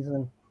last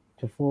season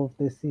to 4th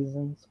this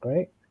season. It's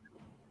great.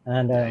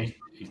 And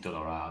he's done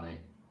all right, hasn't he?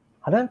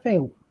 I don't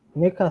think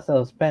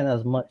Newcastle spent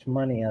as much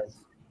money as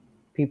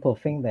people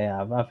think they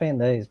have. I think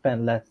they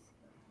spent less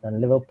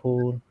than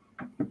Liverpool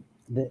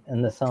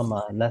in the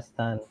summer, less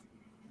than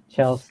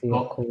Chelsea,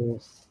 of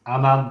course.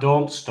 Man,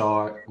 don't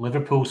start.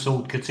 Liverpool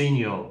sold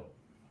Coutinho.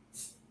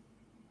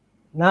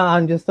 No,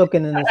 I'm just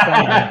talking in the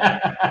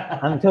summer.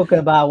 I'm talking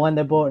about when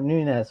they bought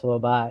Nunes for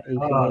about 80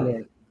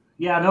 million.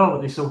 Yeah, I know,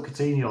 but they sold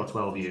Coutinho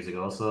 12 years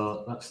ago,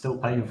 so that's still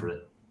paying for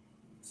it.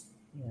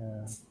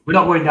 Yeah. We're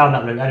not going down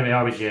that route anyway,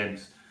 are we,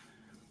 James?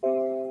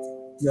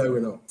 No,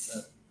 we're not.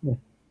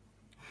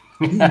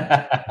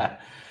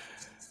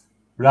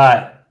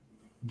 Right.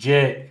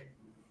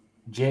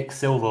 Jake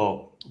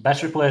Silva.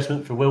 Best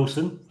replacement for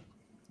Wilson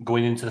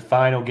going into the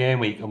final game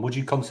week, and would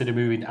you consider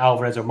moving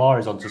Alvarez or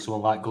Mahrez onto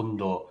someone like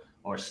Gundo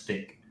or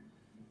Stick?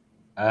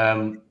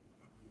 I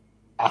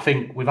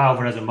think with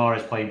Alvarez and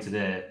Mahrez playing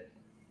today,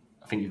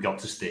 I think you've got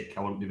to Stick.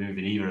 I wouldn't be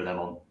moving either of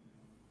them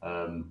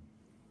on.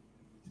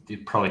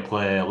 They'd probably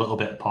play a little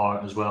bit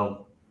apart as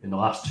well in the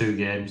last 2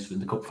 games in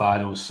the cup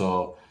finals.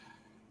 So,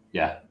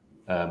 yeah,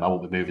 I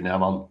won't be moving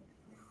them on.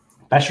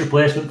 Best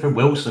replacement for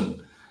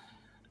Wilson.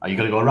 Are you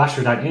going to go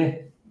Rashford, aren't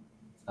you?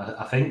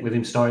 I think with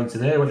him starting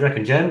today. What do you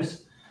reckon,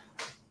 James?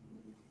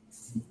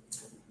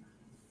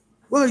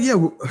 Well, yeah,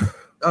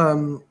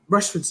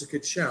 Rashford's a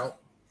good shout.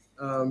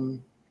 I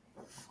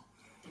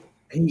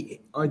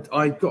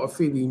got a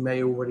feeling he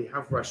may already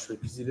have Rashford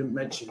because he didn't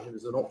mention him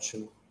as an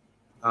option.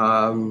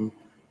 I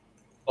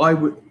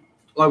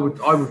would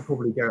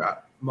probably go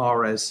at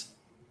Mahrez.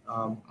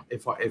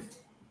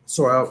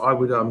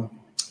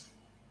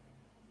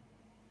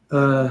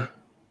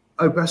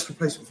 Best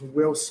replacement for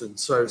Wilson.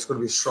 So it's got to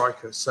be a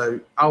striker. So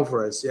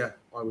Alvarez, yeah,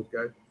 I would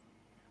go.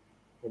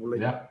 Probably.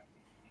 Yeah.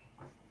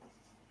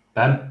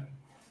 Ben?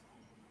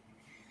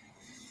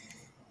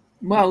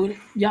 Well,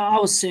 yeah, I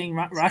was seeing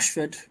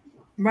Rashford,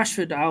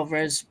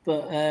 Alvarez,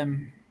 but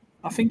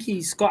I think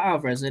he's got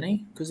Alvarez, isn't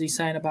he? Because he's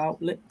saying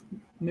about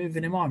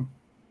moving him on.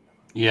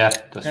 Yeah,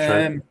 that's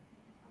true.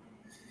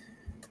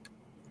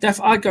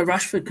 I'd go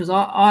Rashford because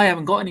I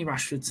haven't got any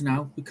Rashfords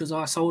now because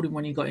I sold him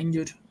when he got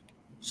injured.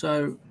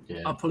 So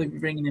I'll probably be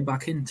bringing him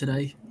back in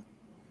today.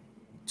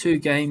 2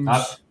 games.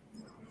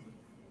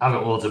 I've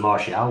got loads of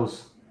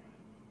Martials.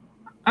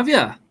 Have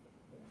you?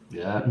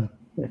 Yeah.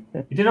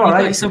 He did all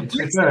right. To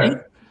be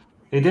fair.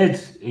 He did.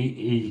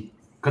 He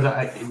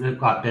because it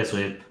looked like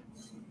basically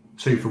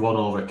 2 for 1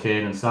 over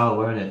Kane and Salah,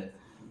 weren't it?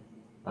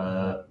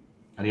 And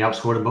he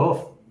outscored them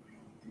both.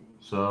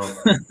 So,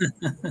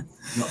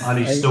 and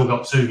he's still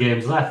got 2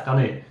 games left,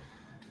 hasn't he?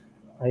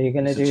 Are you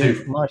going to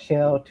do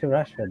Martial to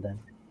Rashford then?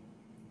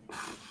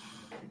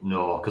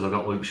 No, because I've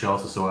got Luke Shaw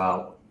to sort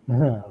out.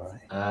 Right.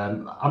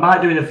 I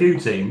might do in a few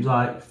teams,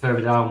 like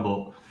further down,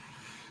 but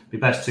the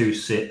best 2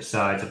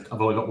 sides.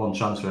 I've only got 1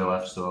 transfer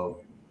left, so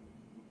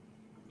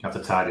I have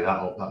to tidy that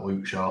up, that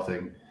Luke Shaw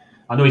thing.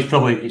 I know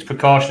it's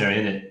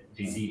precautionary, isn't it?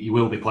 He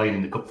will be playing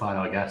in the cup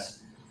final, I guess.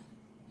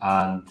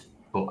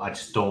 But I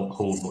just don't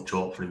hold much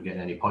hope for him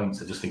getting any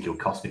points. I just think he'll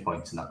cost me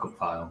points in that cup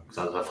final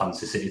because I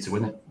fancy City to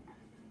win it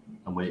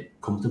and win it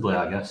comfortably,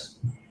 I guess.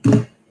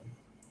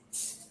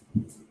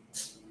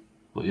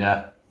 But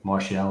yeah,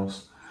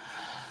 Martials.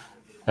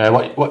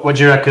 What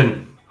do you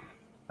reckon,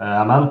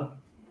 Aman?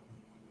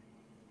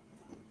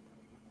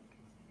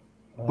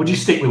 Would you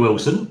stick with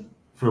Wilson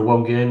for a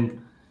one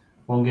game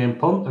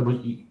punt, or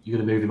you're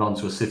going to move him on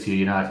to a City or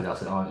United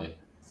asset, aren't you?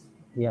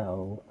 Yeah,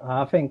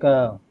 I think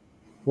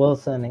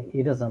Wilson,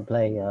 he doesn't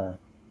play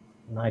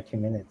 90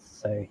 minutes,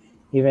 so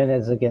even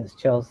if it's against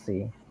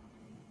Chelsea,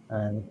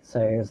 and so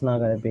it's not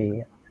going to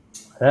be.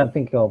 I don't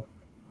think he'll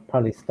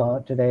probably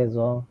start today as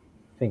well.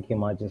 I think he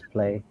might just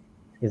play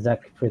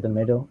exactly through the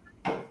middle.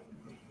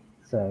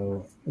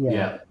 So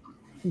yeah,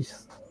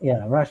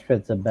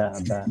 Rashford's a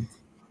better bet,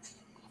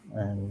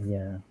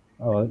 and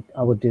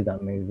I would do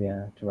that move,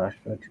 to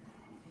Rashford.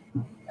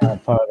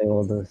 Probably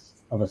all those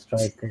other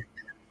strikers.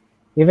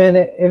 Even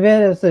if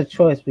it's a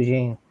choice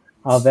between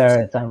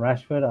Alvarez and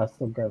Rashford, I'll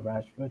still go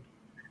Rashford.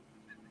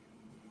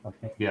 I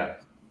think. Yeah.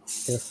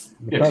 Because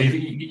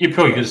you're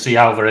probably going to see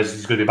Alvarez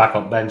is going to be back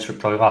on bench for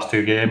probably the last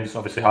 2 games.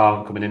 Obviously,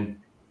 Haaland coming in.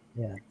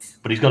 Yeah.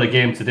 But he's got a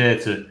game today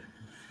to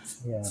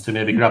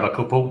maybe grab a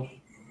couple.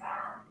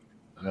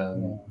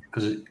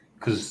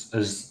 Because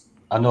as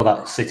I know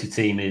that City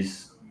team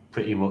is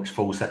pretty much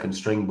full second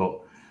string, but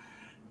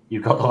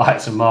you've got the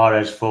likes of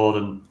Mahrez,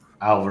 Foden,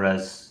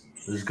 Alvarez.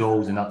 There's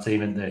goals in that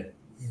team, isn't there?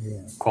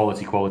 Yeah.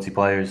 Quality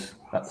players.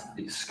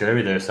 It's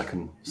scary there,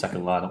 second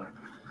lineup.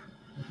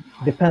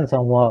 Depends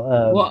on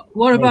what.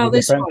 What about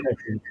this one?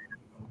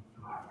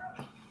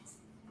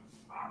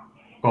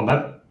 Go on,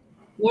 Ben.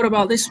 What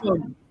about this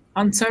one?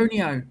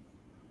 Antonio.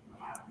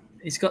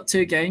 He's got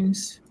 2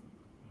 games.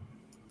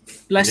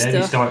 Leicester.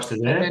 Yeah, he starts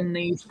today. And then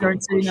he's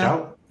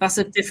Fiorentina. That's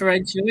a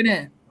differential, isn't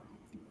it?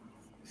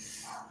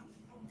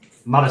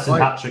 Madison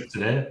hat-trick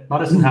today.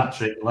 Madison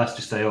hat-trick.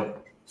 Leicester stay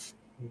up.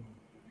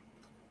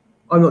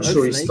 I'm not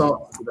sure he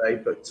starts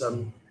today, but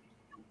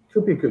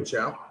could be a good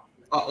shout.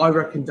 I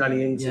reckon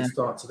Danny Ings will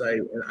start today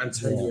and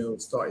Antonio will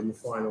start in the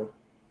final.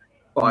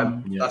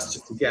 But that's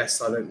just a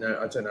guess. I don't know.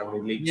 I don't have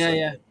any leaks.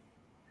 Yeah.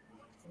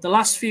 The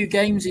last few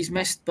games he's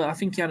missed, but I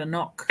think he had a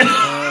knock. But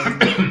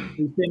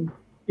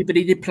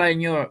he did play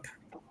in Europe.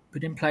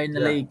 But didn't play in the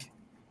league.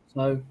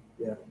 So,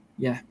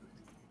 yeah.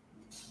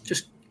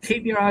 Just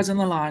keep your eyes on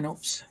the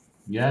lineups.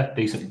 Yeah,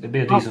 decent. It'd be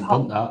a decent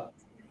punt, that.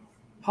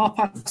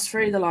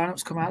 3:30, the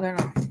lineups come out,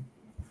 don't they?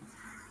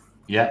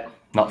 Yeah,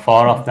 not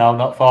far off now.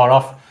 Not far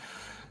off.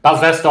 That's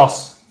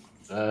Vestos.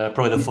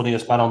 Probably the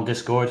funniest man on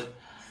Discord.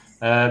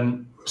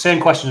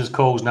 Same question as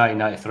Cole's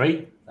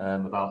 1993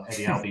 about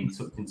Eddie Howe being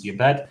tucked into your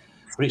bed.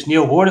 But it's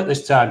Neil Warnock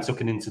this time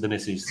tucking into the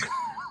missus.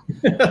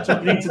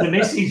 Tucking into the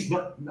missus,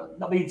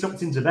 not being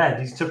tucked into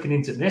bed. He's tucking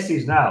into the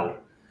missus now.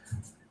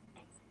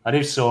 And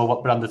if so,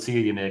 what brand of tea are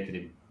you making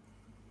him?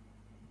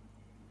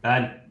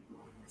 Ben?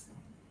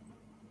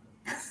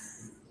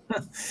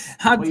 What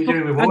are you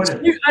doing with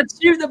Warnock? I'd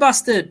shoot the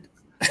bastard.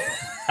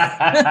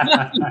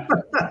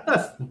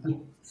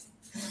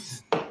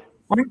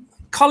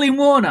 Colin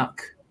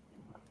Warnock.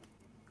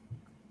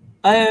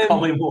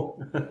 Colin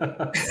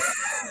Warnock.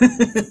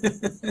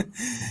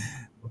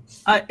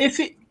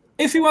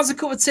 If he wants a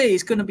cup of tea,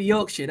 it's going to be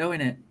Yorkshire, though,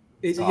 isn't it?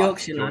 He's a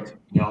Yorkshire lad.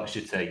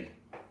 Yorkshire tea.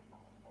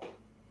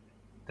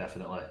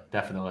 Definitely.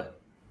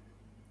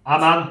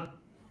 Man,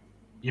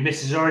 your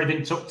missus has already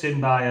been tucked in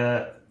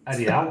by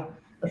Eddie Howe.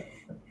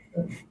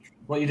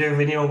 What are you doing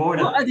with Neil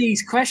Warnock? What are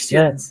these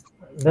questions?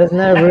 Yeah, there's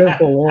no room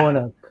for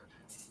Warnock.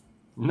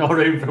 No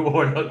room for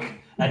Warnock.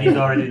 Eddie's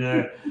already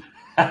there.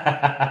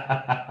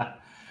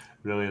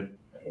 Brilliant.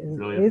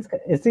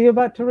 Is he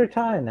about to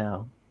retire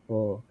now?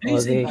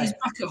 He's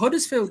back at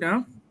Huddersfield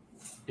now.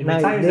 He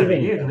retires every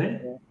year, doesn't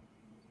he?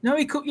 No,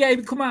 he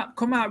come out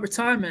of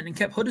retirement and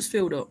kept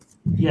Huddersfield up.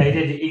 Yeah, he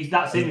did.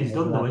 That's him. He's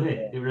done though, isn't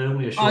it? It was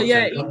only a short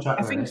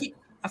contract.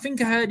 I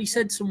think I heard he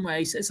said somewhere.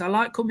 He says, "I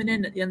like coming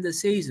in at the end of the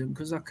season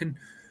because I've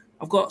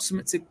got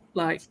something to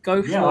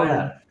go for."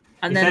 Yeah.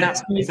 And then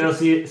that's me. He'll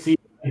see you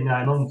in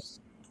 9 months.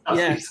 That's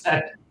what he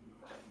said.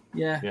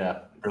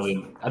 Yeah,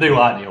 brilliant. I do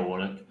like Neil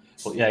Warnock,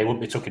 but he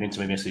wouldn't be tucking into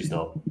my missus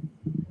though.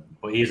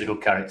 But he is a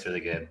good character of the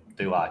game. I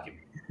do like him.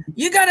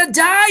 You gotta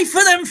die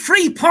for them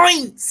 3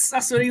 points.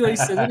 That's what he always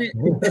says, isn't it?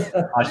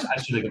 I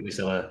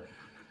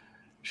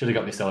should have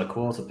got myself a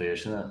quote up here,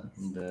 shouldn't I?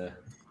 And,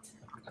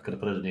 I could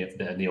have put a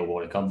bit of Neil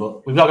Warnock on,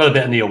 but we've not got a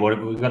bit of Neil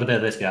Warnock, but we've got a bit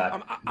of this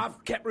guy.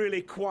 I've kept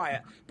really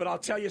quiet, but I'll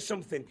tell you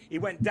something. He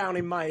went down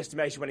in my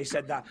estimation when he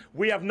said that.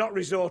 We have not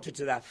resorted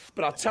to that,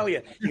 but I'll tell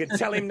you, you can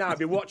tell him now,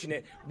 be watching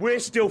it, we're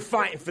still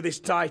fighting for this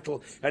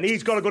title, and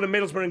he's got to go to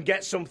Middlesbrough and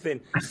get something.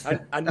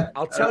 And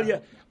I'll tell you,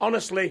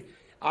 honestly,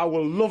 I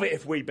will love it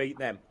if we beat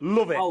them.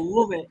 Love it. I'll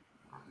love it.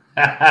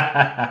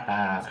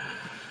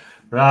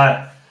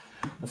 Right.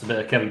 That's a bit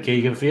of Kevin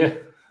Keegan for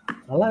you.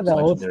 I like the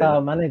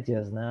old-style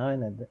managers now,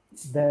 isn't it?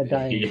 They're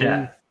dying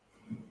breed.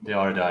 They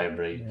are a dying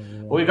breed.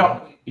 Yeah. Well,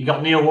 you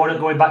got Neil Warnock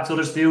going back to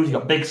Huddersfield. You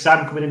got Big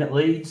Sam coming in at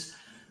Leeds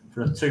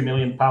for a £2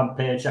 million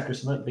paycheck or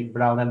something, big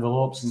brown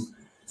envelopes. And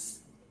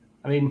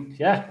I mean,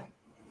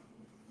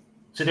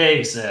 today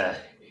it's a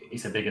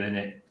big one, isn't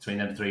it, between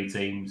them 3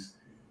 teams?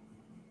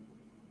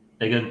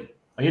 Big one.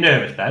 Are you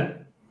nervous,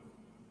 Ben?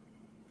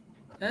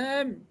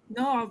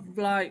 No,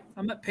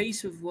 I'm at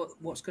peace with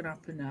what's going to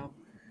happen now.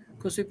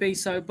 Because we've been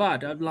so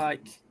bad,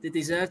 they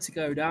deserve to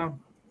go down,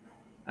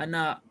 and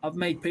I've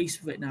made peace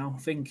with it now. I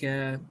think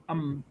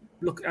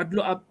I'd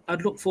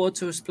look forward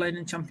to us playing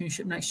in the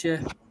Championship next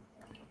year.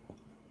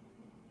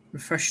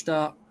 Refresh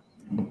start.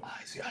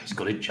 It's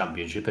good in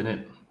Championship, isn't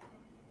it?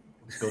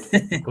 It's good.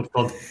 Good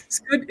fun.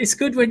 It's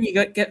good when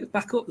you get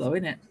back up, though,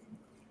 isn't it?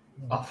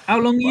 Oh, how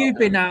long have you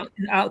been out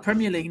of the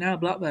Premier League now,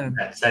 Blackburn?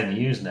 10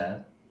 years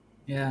now.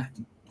 Yeah.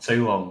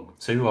 Too long.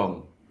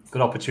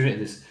 Good opportunity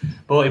this,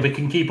 but if we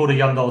can keep on a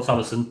young Jon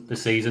Thomason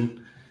this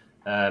season,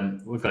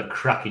 we've got a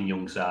cracking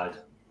young side.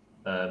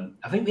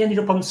 I think they ended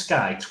up on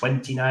Sky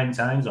 29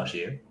 times last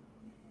year.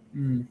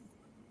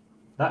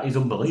 That is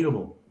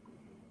unbelievable.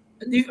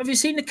 Have you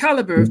seen the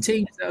calibre of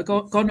teams that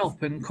have gone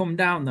up and come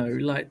down though?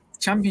 Like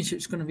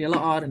Championship's going to be a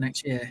lot harder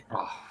next year.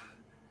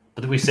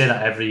 But we say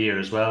that every year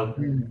as well.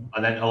 And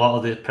then a lot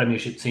of the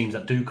Premiership teams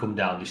that do come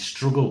down, they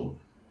struggle.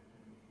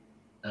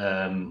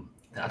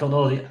 I don't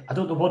know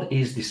what it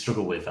is they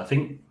struggle with. I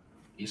think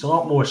it's a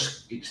lot more.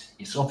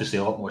 It's obviously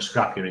a lot more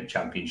scrappier in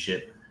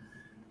Championship.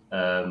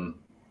 There's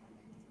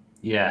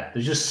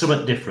just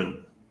something different.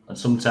 And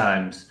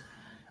sometimes,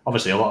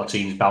 obviously, a lot of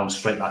teams bounce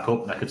straight back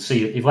up. And I could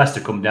see if Leicester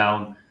come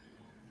down,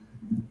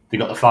 they've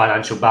got the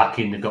financial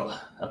backing. They've got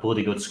a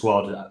bloody good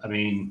squad. I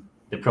mean,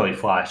 they'd probably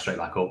fly straight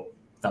back up.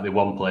 That'd be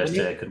one player's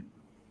taken.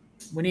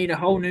 We need a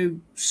whole new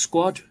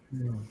squad.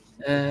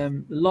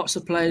 Lots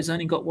of players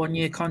only got 1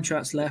 year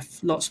contracts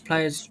left. Lots of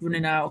players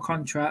running out of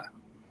contract.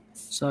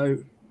 So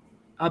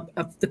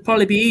it'd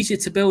probably be easier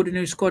to build a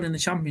new squad in the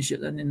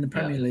Championship than in the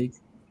Premier League.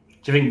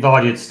 Do you think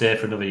Vardy would stay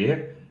for another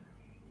year?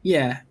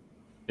 Yeah.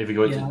 If he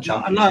go into the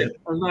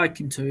Championship? I'd like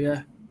him to,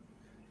 yeah.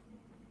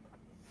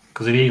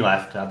 Because if he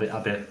left, I'd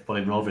be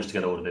pulling Rovers to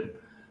get hold of him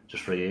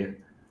just for a year.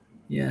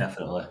 Yeah.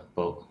 Definitely.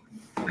 But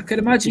I could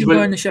imagine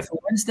going to Sheffield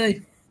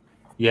Wednesday.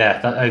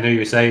 Yeah, I know you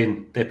were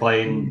saying they're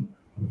playing.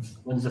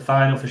 When's the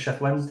final for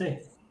Sheffield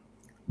Wednesday?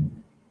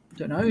 I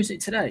don't know. Is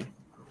it today?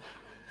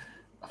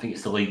 I think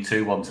it's the League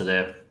 2 one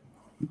today.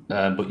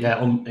 But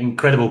yeah,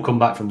 incredible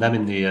comeback from them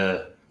in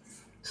the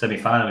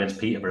semi-final against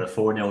Peterborough,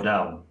 4-0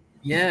 down.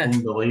 Yeah.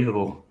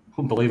 Unbelievable.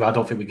 I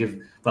don't think we give...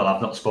 Well,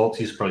 I've not spoken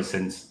to you probably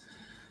since.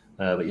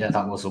 But yeah,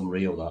 that was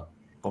unreal,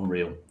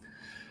 Unreal.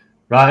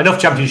 Right,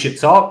 enough Championship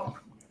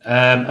talk.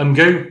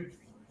 Mgu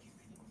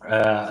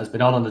has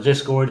been on the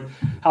Discord.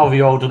 How have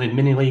you all done in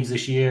mini-leagues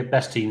this year?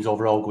 Best teams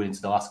overall going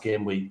into the last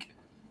game week.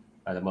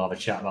 And then we'll have a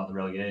chat about the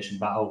relegation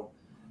battle.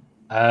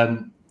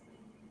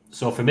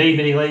 So for me,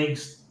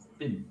 mini-leagues,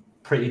 been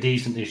pretty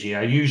decent this year.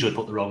 I usually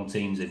put the wrong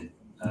teams in.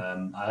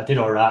 I did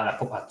all right. I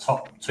put my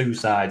top 2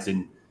 sides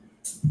in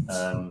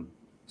to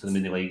the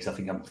mini-leagues. I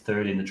think I'm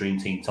 3rd in the Dream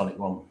Team Tonic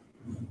one.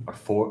 Or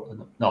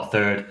 4th, not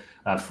 3rd.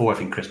 4th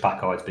in Chris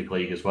Packard's big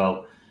league as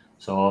well.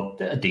 So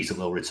a decent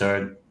little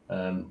return.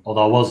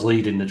 Although I was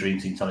leading the Dream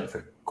Team Tonic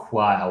for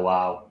quite a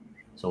while.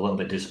 So a little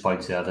bit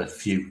disappointed. I had a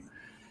few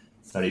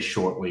very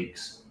short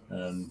weeks.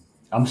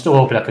 I'm still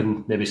hoping I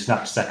can maybe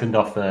snatch second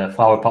off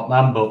Flower Pot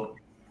Man, but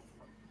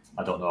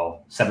I don't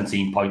know.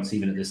 17 points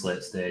even at this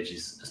late stage,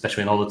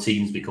 especially when all the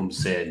teams become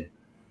sane.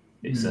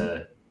 It's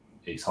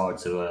hard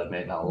to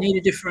make that. Need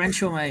a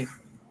differential, mate.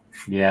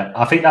 Yeah,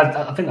 I think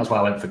that's why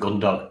I went for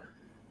Gundog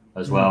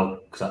as well,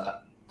 because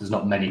there's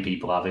not many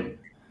people have him.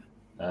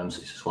 So it's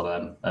just one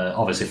of them.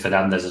 Obviously,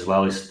 Fernandez as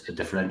well is a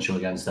differential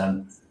against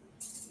them.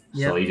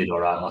 Yep. So he did all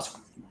right last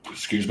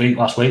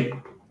week.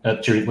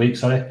 During the week,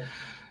 sorry.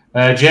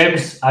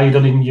 James, how you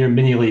done in your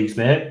mini leagues,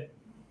 mate?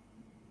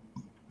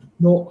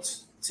 Not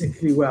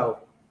particularly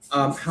well.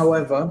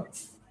 However,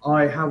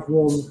 I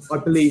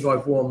believe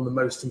I've won the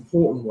most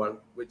important one,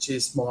 which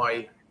is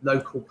my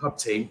local pub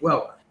team.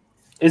 Well,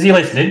 is he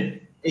listening?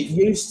 It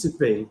used to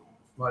be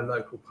my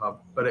local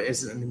pub, but it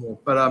isn't anymore.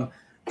 But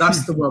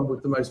that's the one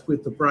with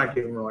the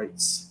bragging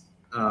rights.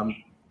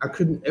 I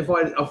couldn't if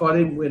I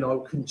didn't win, I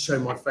couldn't show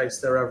my face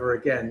there ever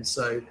again.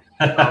 So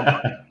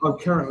I'm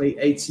currently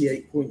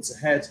 88 points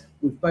ahead.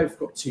 We've both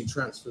got 2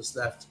 transfers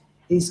left.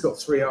 He's got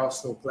 3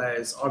 Arsenal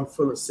players. I'm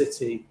full of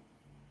City.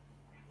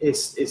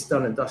 It's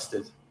done and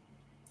dusted.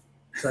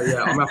 So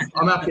yeah,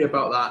 I'm happy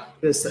about that.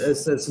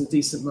 There's some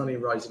decent money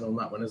rising on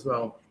that one as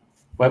well.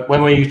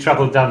 When were you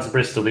travelled down to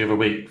Bristol the other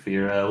week for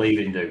your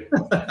leaving do?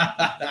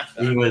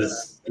 He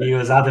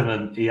was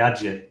adamant he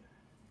had you.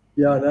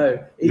 Yeah, I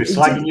know. He was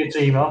slagging your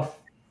team off.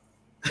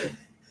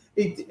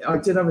 I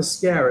did have a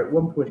scare. At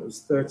one point, it was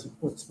 30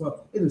 points.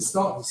 Well, in the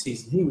start of the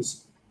season, he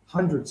was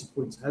hundreds of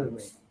points ahead of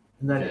me.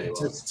 And then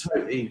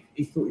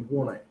he thought he'd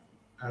won it.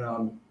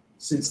 And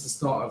since the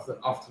start of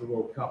after the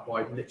World Cup,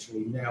 I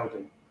literally nailed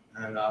him.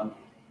 And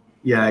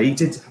he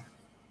did.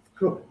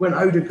 When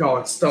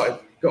Odegaard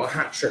got a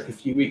hat trick a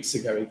few weeks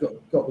ago, he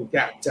got the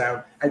gap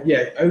down. And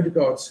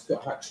Odegaard's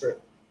got a hat trick.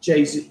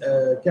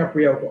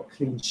 Gabriel got a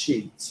clean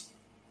sheet.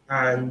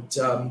 And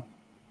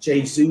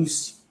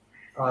Jesus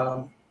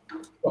got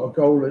a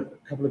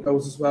couple of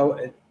goals as well.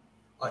 And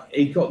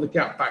he got the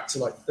gap back to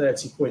like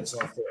 30 points.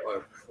 And I thought,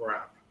 oh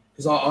crap,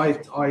 because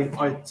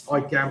I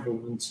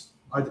gambled and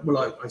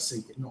I say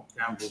not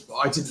gambled, but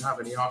I didn't have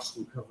any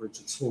Arsenal coverage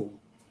at all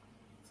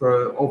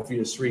for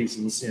obvious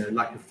reasons,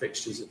 lack of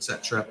fixtures,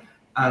 etc.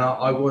 And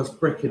I was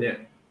bricking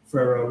it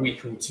for a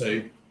week or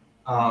 2,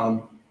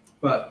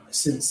 but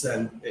since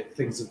then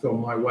things have gone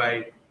my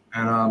way,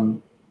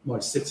 and my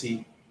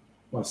city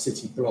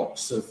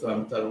blocks have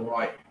done all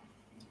right,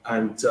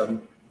 and a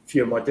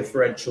few of my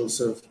differentials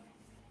have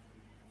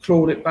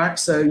clawed it back.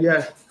 So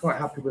yeah, quite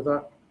happy with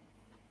that.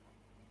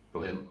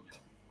 Brilliant.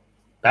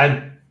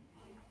 Ben?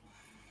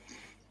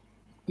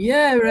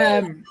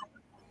 Yeah,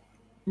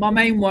 my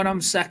main one,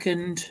 I'm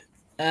second.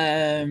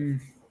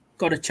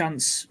 Got a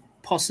chance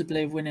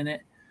possibly of winning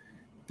it,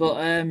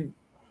 but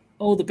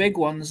all the big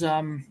ones,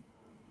 in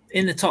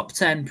the top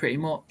 10 pretty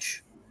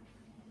much.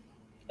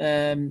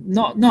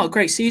 Not a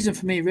great season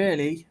for me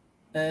really.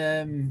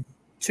 2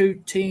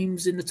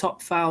 teams in the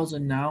top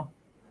 1,000 now.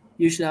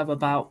 Usually have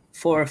about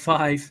 4 or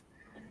 5.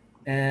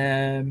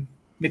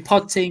 My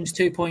pod team's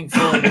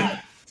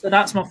 2.4, so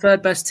that's my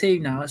 3rd best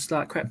team now. It's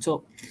like crept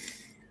up.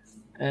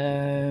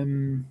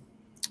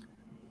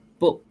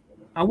 But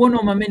I won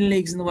all my mini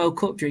leagues in the World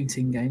Cup Dream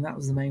Team game. That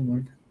was the main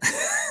one.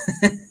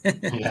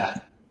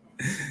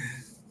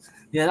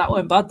 Yeah, that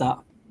wasn't bad. That,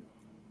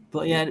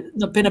 but yeah,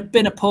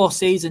 been a poor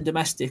season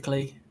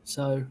domestically.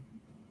 So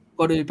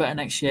got to do better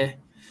next year.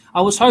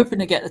 I was hoping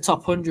to get the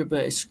top 100,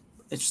 but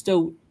it's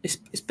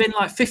been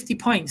like 50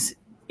 points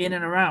in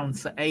and around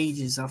for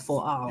ages. I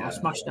thought, I'll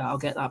smash that, I'll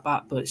get that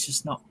back, but it's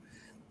just not.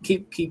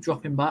 Keep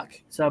dropping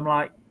back. So I'm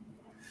like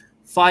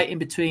fighting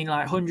between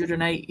like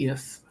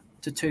 180th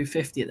to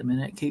 250 at the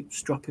minute.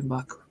 Keeps dropping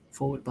back,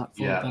 forward, back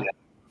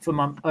for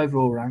my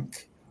overall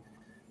rank.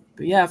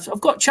 But yeah, I've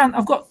got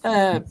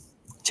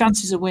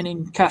chances of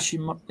winning cash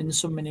in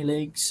some mini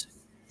leagues.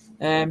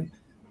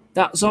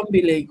 That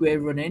zombie league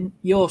we're running,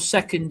 you're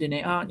second in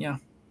it, aren't you?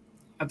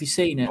 Have you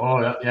seen it?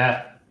 Oh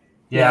yeah.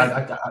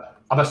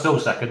 I'm still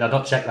second. I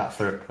don't check that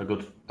for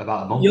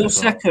about a month. You're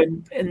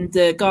second, and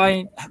the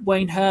guy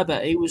Wayne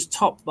Herbert, he was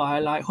topped by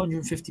like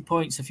 150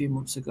 points a few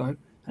months ago,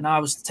 and I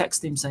was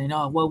texting him saying,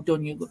 "Oh, well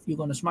done, you're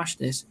going to smash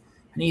this."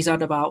 And he's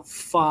had about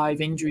 5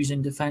 injuries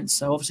in defence,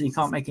 so obviously he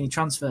can't make any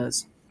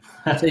transfers.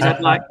 So he's had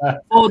like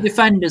 4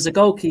 defenders, a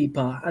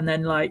goalkeeper, and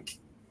then like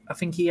I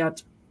think he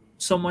had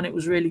someone it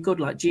was really good,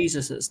 like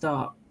Jesus at the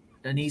start,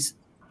 and can't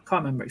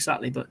remember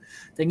exactly, but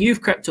then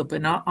you've crept up,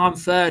 and I'm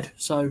third,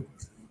 so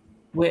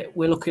we're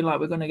looking like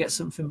we're going to get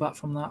something back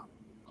from that.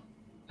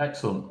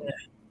 Excellent.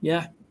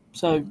 Yeah.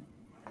 So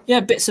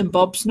yeah, bits and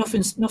bobs,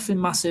 nothing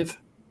massive.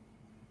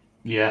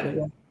 Yeah. But,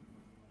 you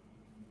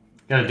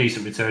had a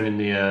decent return in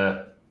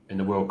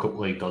the World Cup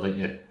League, didn't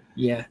you?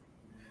 Yeah.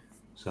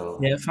 So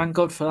yeah, thank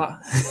God for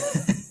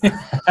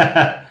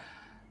that.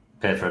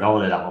 Paid for an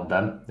holiday that one,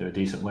 Ben. They're a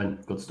decent win.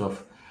 Good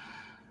stuff.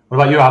 What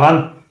about you,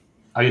 Alan?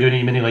 Are you doing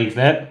any mini leagues,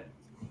 mate?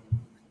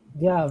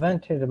 Yeah, I've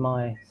entered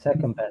my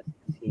second best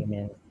team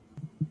in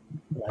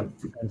like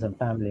friends and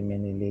family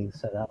mini league,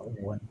 so that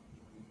won.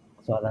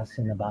 So that's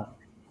in about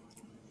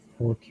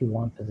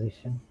 41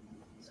 position.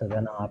 So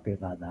they're not happy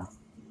about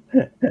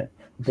that.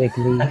 Big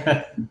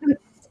league.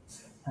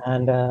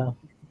 And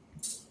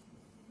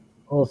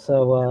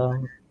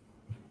also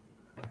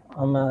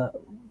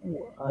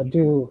I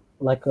do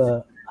like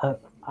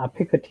I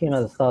pick a team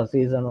at the start of the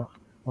season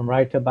and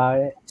write about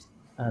it,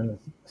 and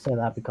so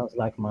that becomes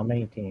like my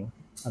main team,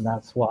 and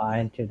that's what I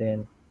entered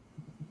in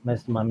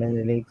most of my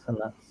mini leagues, and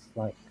that's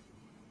like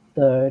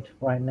third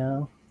right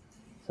now.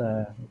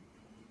 So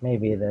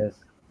maybe it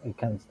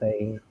can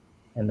stay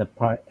in the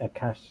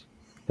cash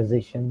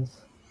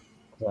positions,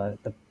 so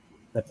the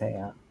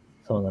payout,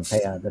 some of them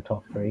pay out the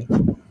top 3.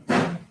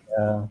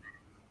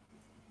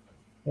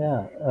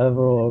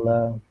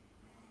 Overall,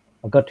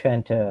 I got to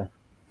enter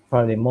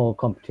probably more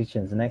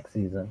competitions next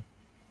season.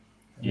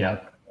 Yeah,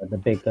 like the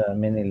big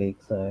mini league.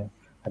 So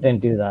I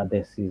didn't do that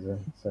this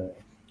season. So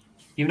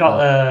you've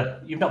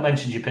not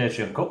mentioned your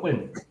Patreon Cup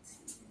win.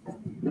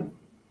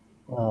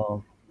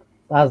 Well,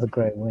 that was a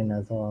great win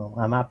as well.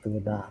 I'm happy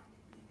with that.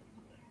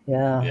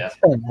 Yeah.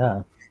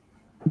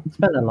 It's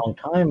been a long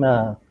time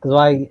because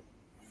I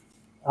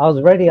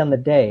was ready on the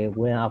day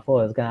when I thought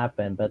it was gonna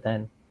happen, but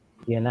then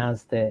you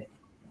announced it.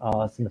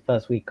 It's in the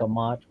first week of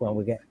March when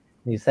we get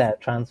new set of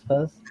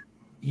transfers.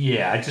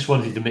 Yeah, I just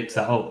wanted to mix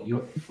that up.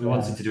 We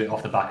wanted to do it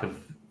off the back of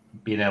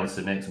being able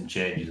to make some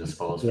changes, I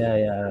suppose.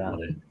 Yeah.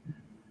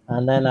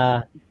 And then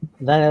it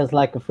was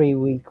like a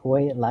 3-week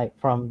wait, like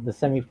from the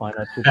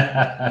semi-final to.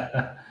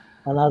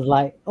 And I was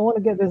like, I want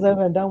to get this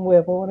over and done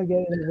with. I want to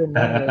get it over and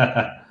done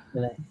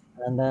with.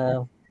 And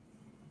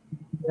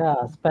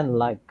I spent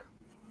like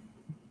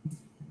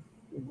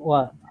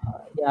that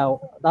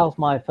was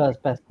my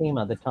first best team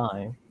at the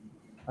time.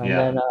 And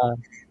then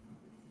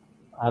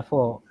I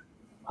thought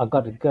I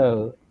got to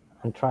go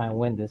and try and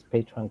win this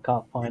Patreon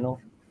Cup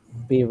final,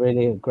 be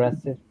really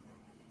aggressive.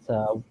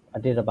 So I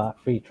did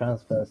about 3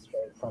 transfers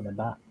straight from the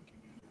back,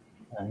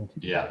 and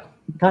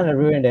kind of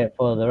ruined it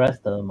for the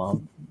rest of the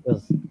month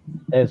because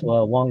those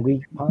were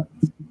 1-week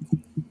punts.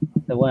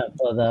 They weren't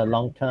for the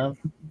long term.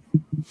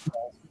 So,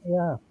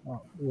 it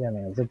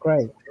was a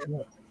great.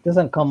 It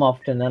doesn't come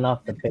often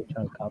enough, the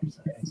Patreon Cup.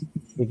 So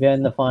if you're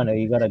in the final,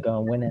 you got to go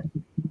and win it.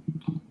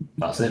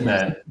 That's it,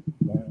 mate.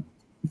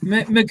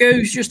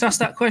 Magoo's just asked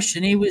that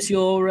question. He was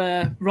your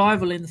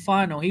rival in the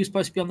final. He was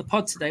supposed to be on the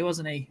pod today,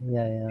 wasn't he?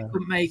 Yeah. He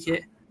couldn't make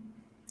it.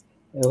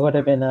 It would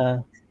have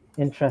been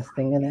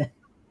interesting, innit?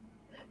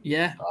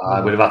 Yeah.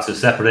 I would have had to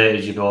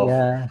separate you both.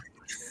 Yeah.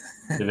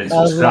 I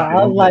was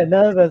like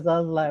nervous. I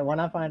was like, when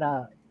I find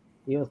out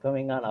he was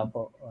coming on, I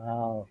thought,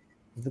 wow,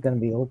 this is going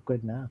to be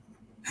awkward now.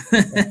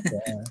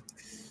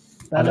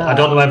 But, I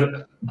don't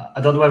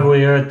know whether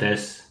we heard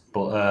this,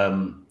 but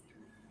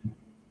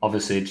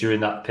obviously during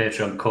that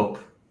Patreon Cup,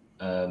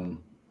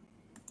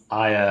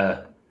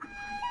 I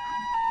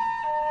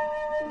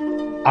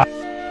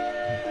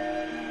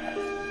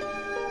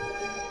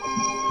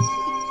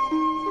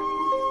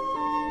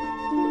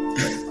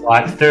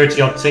like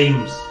 30 odd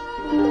teams,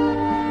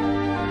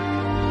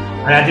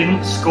 and I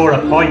didn't score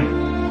a point.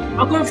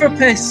 I'm going for a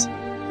piss.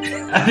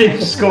 I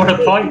didn't score a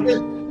point.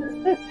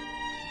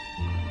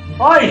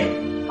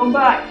 Oi, come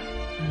back.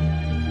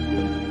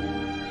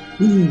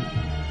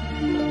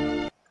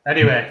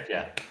 Anyway,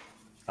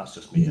 that's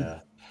just me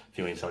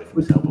feeling sorry for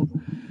myself.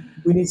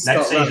 We need to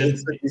start wrapping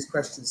these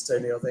questions,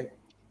 Tony, I think.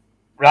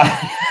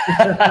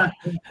 Right.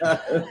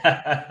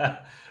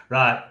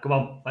 Right, come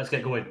on, let's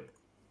get going.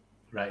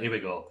 Right, here we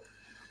go.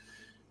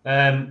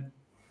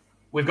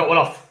 We've got one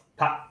off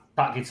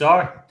Pat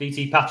Guitar,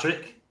 DT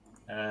Patrick.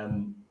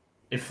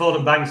 If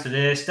Foden bangs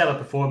today, stellar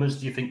performance.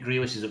 Do you think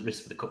Grealish is at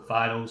risk for the cup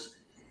finals?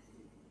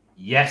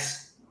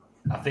 Yes.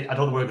 I don't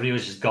know where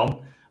Grealish has gone.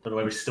 I don't know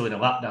whether he's still in a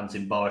lap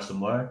dancing bar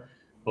somewhere.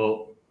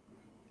 But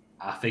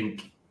I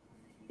think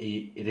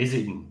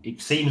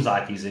it seems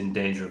like he's in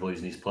danger of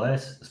losing his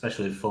place,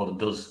 especially if Foden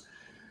does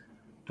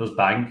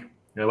bang.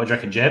 What do you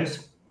reckon,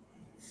 James?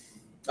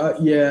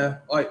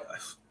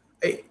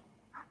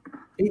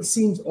 It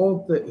seems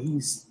odd that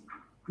he's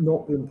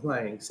not been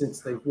playing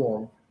since they've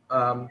won.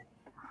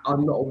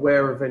 I'm not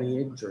aware of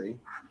any injury.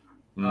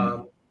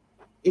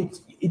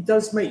 It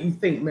does make you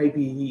think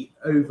maybe he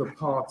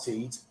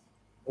over-partied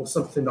or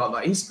something like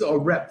that. He's got a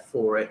rep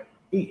for it.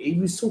 He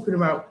was talking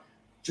about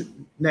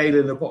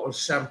nailing a bottle of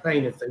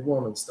champagne if they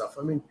won and stuff.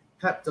 I mean,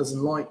 Pep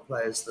doesn't like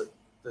players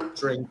that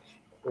drink,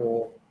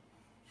 or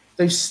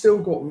they've still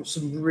got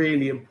some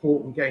really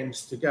important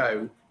games to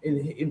go.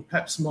 In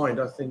Pep's mind,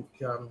 I think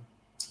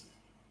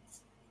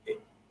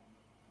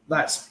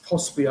that's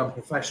possibly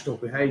unprofessional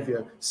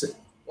behaviour. So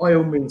by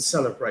all means,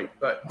 celebrate,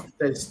 but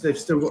they've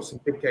still got some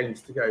big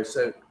games to go.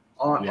 So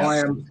I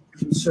am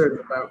concerned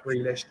about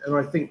Grealish, and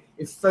I think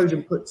if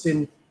Foden puts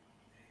in,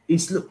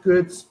 he's looked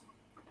good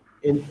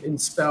in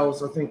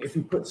spells. I think if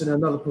he puts in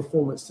another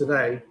performance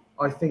today,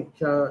 I think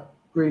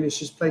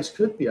Grealish's place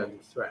could be under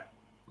threat,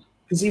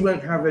 because he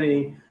won't have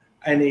any.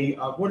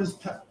 What does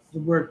the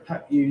word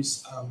Pep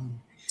use?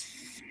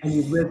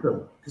 Any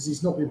rhythm, because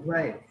he's not been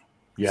playing.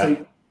 Yeah.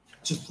 So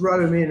to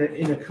throw him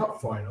in a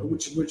cup final,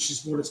 which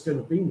is what it's going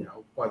to be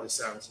now, by the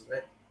sounds of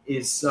it,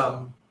 is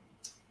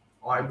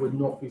I would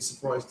not be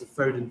surprised if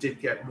Foden did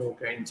get more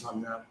game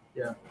time now.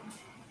 Yeah.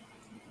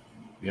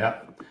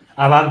 Yeah.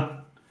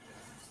 Alan.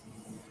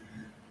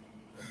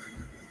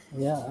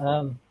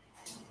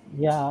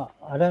 Yeah.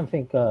 I don't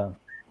think. I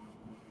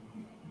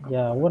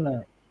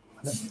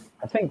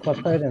think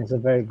Foden's a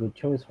very good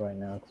choice right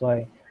now, because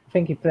I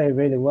think he played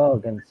really well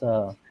against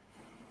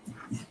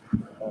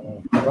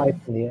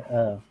rightfully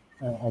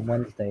on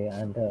Wednesday,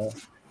 and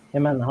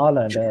him and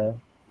Haaland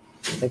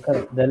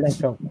they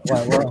linked up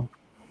quite well.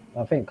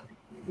 I think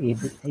he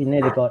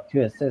nearly got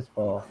 2 assists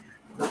for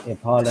if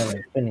Haaland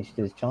had finished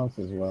his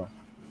chances well.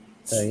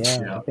 So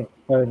I think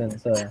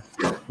Foden's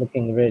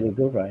looking really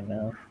good right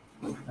now,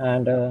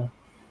 and I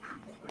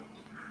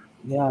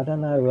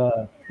don't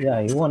know.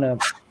 You want to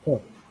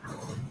put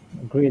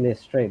Grealish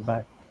straight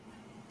back,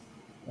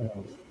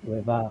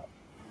 without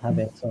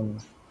having some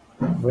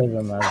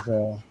rhythm, as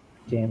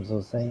James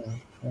was saying.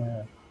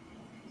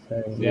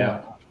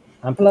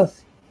 And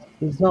plus,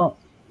 he's not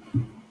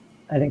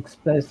an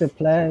explosive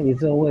player.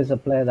 He's always a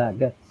player that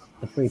gets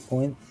the 3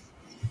 points.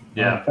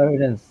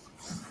 Foden's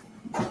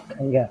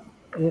can get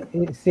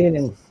his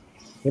ceilings.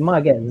 He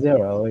might get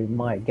 0, or he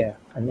might get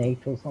an 8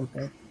 or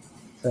something.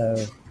 So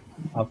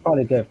I'll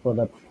probably go for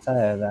the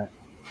player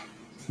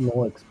that's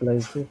more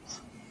explosive.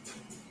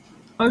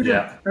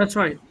 That's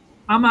right.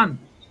 Aman,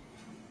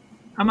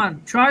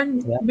 try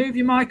and move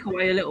your mic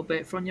away a little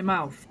bit from your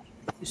mouth.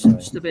 It's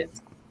just a bit.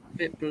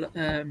 Okay,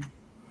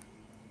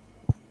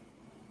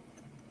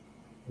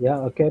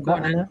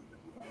 better now?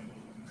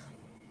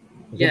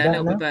 A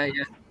little bit better,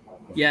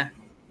 yeah.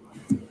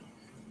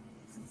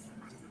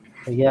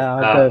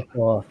 I'll go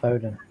for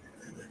Foden.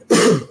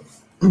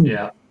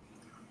 Yeah.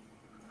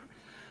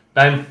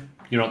 Ben,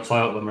 you're on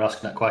toilet when we're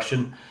asking that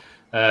question.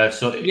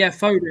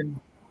 Foden.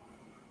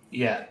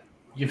 Yeah.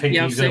 You think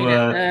he's going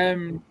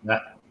to...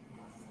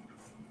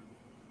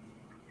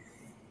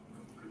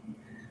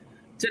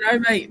 Don't know,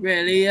 mate,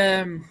 really.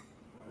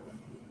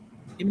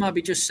 He might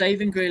be just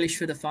saving Grealish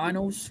for the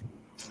finals.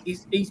 He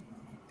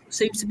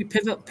seems to be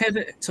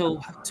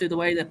pivotal to the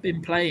way they've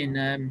been playing,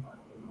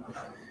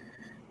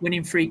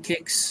 winning free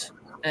kicks,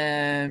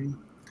 the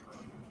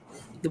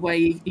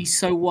way he's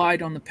so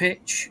wide on the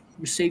pitch,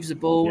 receives the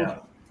ball.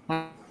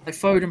 Like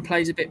Foden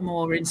plays a bit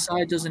more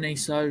inside, doesn't he?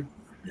 So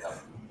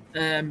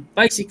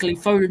basically,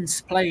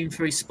 Foden's playing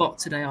for his spot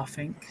today, I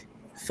think.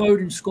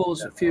 Foden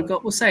scores a few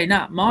goals. We're saying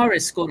that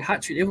Mahrez scored a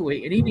hat-trick the other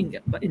week, and he didn't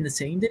get in the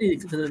team, did he,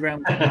 for the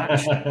round cup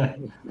match?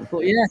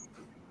 But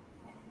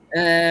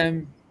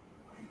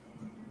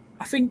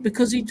I think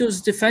because he does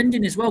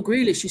defending as well,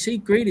 Grealish. You see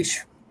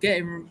Grealish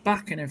getting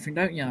back and everything,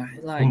 don't you?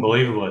 Like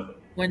unbelievable.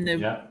 When they,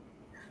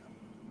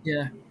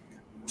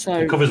 So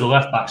he covers the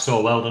left back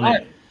so well,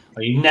 doesn't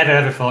he? You never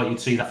ever thought you'd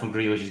see that from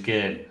Grealish's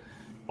game,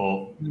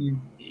 but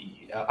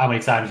how many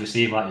times you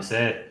see him, like you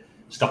say,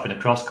 stopping a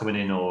cross coming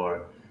in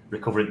or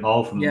recovering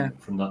ball from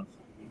the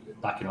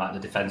back in like the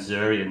defense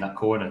area in that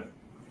corner.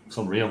 It's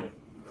unreal.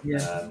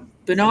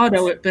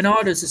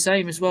 Bernardo's the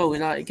same as well.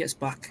 He gets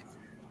back.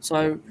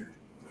 So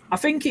I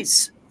think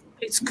it's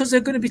because they're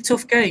going to be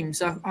tough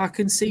games. I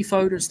can see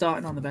Foden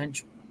starting on the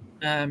bench.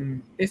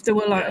 If there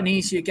were an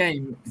easier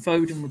game,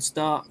 Foden would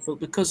start.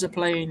 But because they're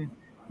playing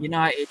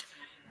United,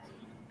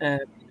 we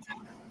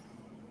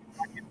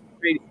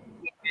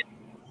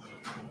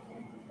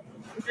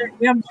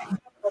haven't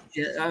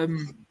yet.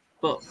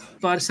 But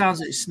by the sounds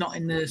of it, it's not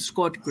in the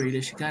squad,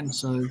 Grealish again.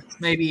 So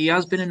maybe he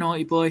has been a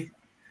naughty boy.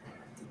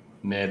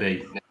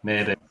 Maybe.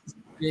 Yeah.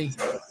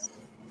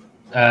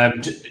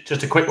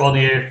 Just a quick one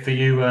here for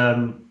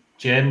you,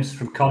 James,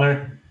 from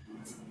Connor.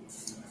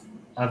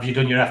 Have you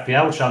done your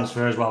FPL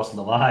transfers whilst on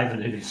the live?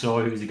 And if you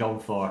saw, who's he gone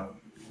for?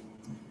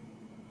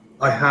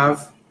 I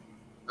have.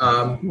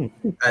 And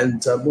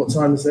what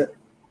time is it?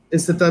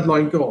 Is the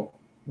deadline gone?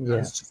 Yeah.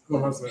 It's just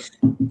gone, hasn't it?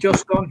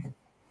 Just gone.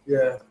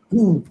 Yeah.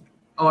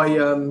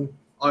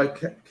 I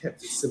kept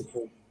it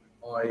simple.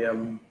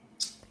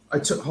 I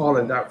took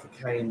Haaland out for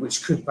Kane,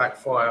 which could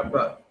backfire,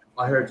 but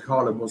I heard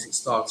Haaland wasn't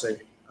starting,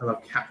 and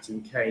I've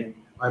captained Kane.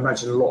 I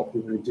imagine a lot of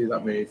people would do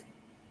that move.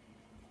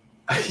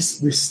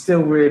 We're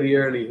still really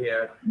early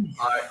here.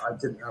 I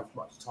didn't have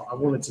much time. I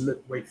wanted to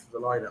wait for the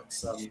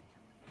lineups.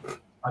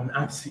 I'm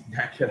absolutely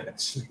knackered,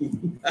 actually.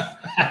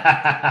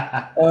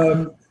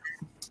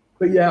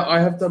 But yeah, I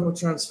have done my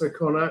transfer,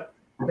 Connor.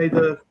 May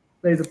the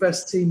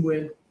best team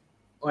win,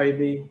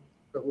 i.e.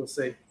 but we'll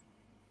see.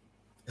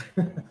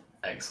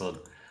 Excellent.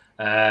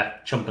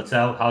 Chum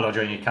Patel, how do I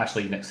join your cash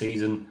league next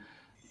season?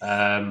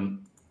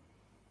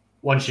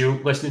 Once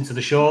you're listening to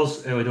the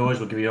shows, early doors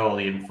will give you all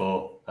the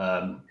info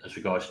as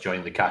regards to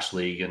joining the cash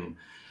league and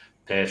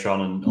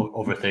Patreon and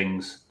other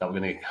things that we're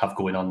going to have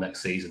going on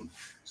next season.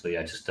 So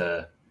yeah, just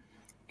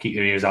keep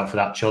your ears out for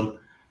that, Chun.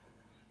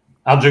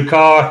 Andrew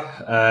Carr,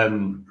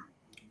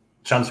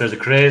 transfers are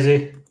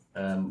crazy.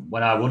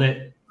 When I won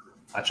it,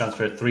 I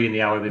transferred 3 in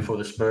the hour before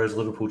the Spurs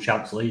Liverpool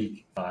Champions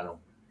League final.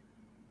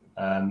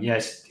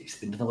 Yes, it's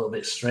been a little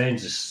bit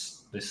strange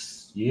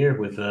this year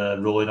with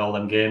rolling all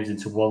them games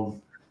into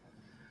one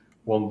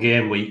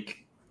game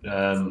week.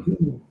 It's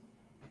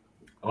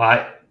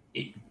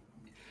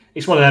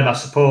one of them, I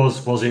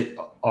suppose. Was it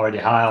already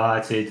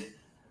highlighted?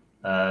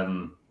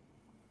 I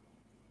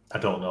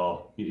don't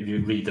know. If you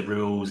read the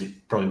rules, it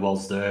probably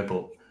was there,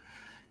 but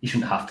you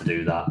shouldn't have to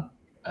do that.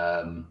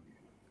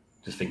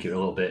 Just think it a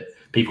little bit.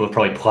 People have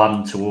probably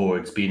planned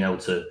towards being able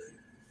to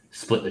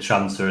split the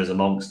transfers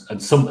amongst,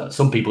 and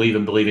some people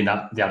even believing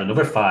that they had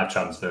another 5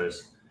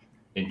 transfers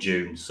in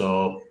June.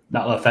 So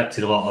that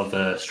affected a lot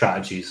of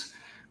strategies,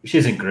 which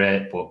isn't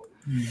great, but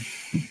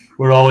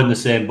we're all in the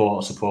same boat,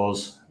 I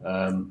suppose.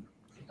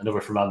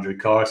 Another from Andrew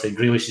Carr saying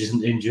Grealish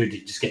isn't injured,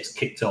 he just gets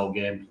kicked all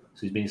game.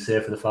 So he's been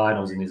safe for the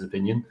finals, in his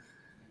opinion.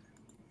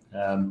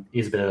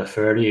 He's a bit of a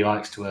furry. He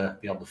likes to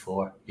be on the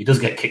floor. He does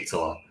get kicked a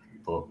lot,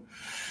 but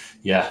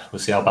yeah, we'll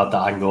see how bad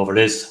that hangover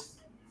is.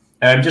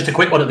 Just a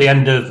quick one at the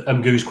end of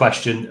Goo's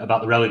question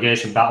about the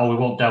relegation battle. We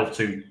won't delve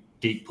too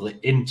deeply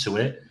into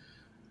it.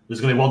 There's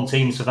going to be one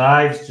team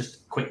survives. Just a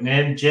quick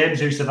name. James,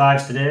 who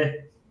survives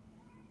today?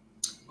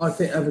 I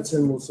think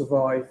Everton will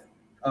survive.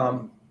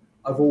 I've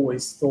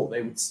always thought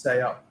they would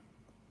stay up.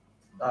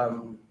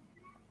 Sean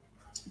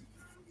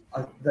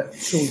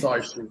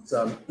Dyche is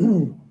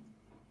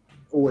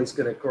always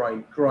going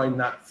to grind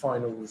that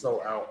final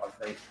result out, I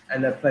think.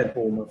 And they're playing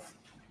Bournemouth.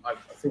 I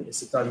think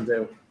it's a done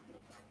deal.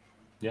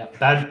 Yeah,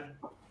 Ben?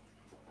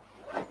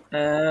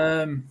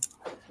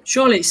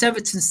 Surely it's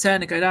Everton's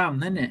turn to go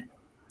down, isn't it?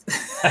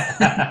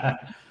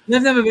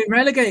 They've never been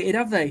relegated,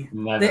 have they?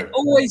 Never. They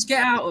always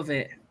get out of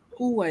it.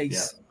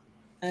 Always.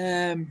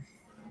 Yeah.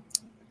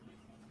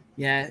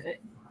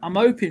 I'm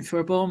hoping for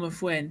a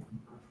Bournemouth win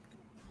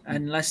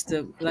and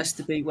Leicester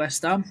beat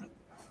West Ham.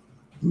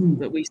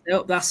 But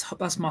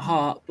that's my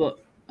heart. But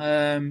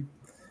and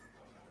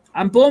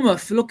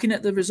Bournemouth, looking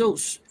at the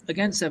results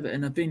against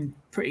Everton, have been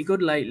pretty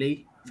good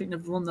lately. I think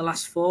they've won the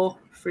last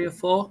 3 or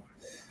 4.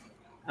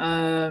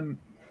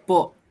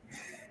 But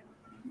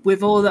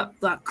with all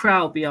that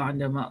crowd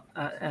behind them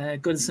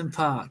at Goodison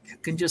Park, I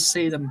can just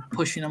see them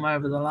pushing them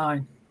over the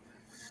line,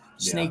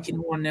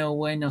 sneaking 1-0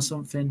 win or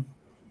something.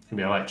 It's going to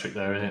be electric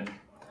there, isn't it?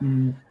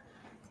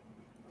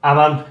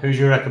 Aman, who's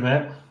your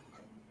recommend?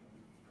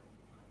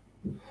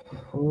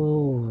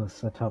 Oh,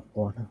 it's a tough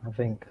one. I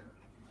think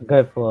I'll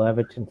go for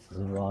Everton to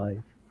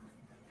survive.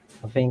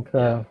 I think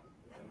I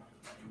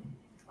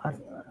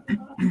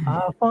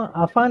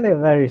find it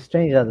very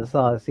strange at the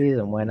start of the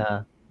season when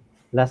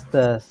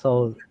Leicester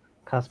sold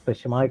Kasper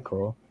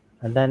Schmeichel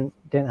and then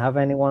didn't have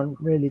anyone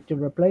really to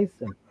replace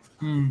him.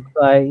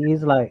 So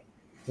he's like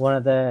one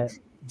of the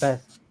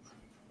best,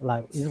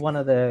 he's one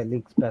of the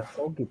league's best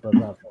goalkeepers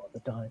at the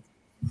time.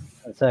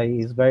 And so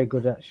he's very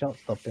good at shot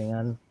stopping,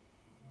 and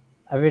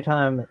every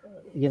time,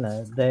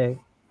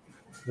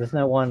 there's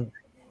no one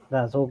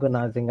that's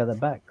organising at the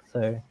back,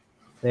 so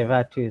they've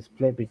had to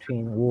split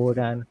between Ward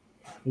and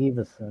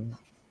Everson,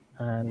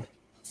 and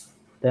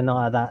they're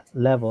not at that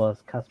level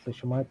as Kasper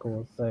Schmeichel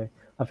was. So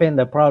I think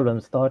the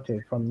problem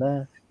started from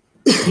there.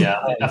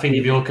 Yeah, I think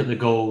if you look at the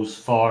goals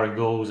for and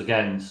goals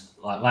against,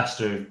 like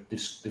Leicester,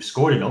 they've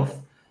scored enough.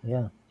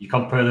 Yeah. You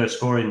compare their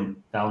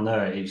scoring down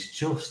there, it's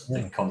just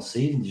the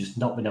conceding, just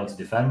not being able to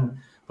defend.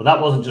 But that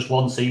wasn't just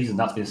one season,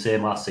 that's been the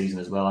same last season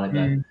as well, hasn't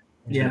it?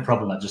 It's been a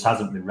problem that just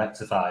hasn't been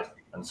rectified.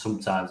 And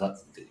sometimes,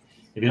 if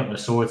you're not going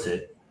to sort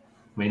it,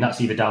 I mean, that's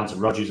either down to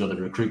Rodgers or the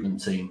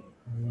recruitment team.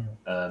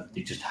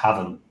 They just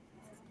haven't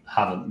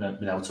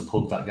been able to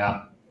plug that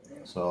gap.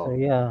 So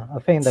yeah, I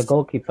think the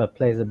goalkeeper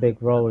plays a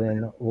big role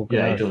in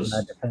organising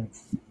that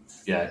defense.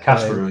 Yeah,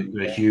 Kasper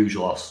were a huge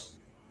loss.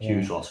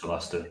 Huge loss for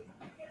Leicester.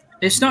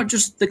 It's not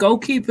just the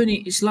goalkeeper.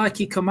 It's like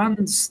he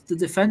commands the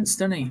defence,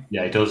 doesn't he?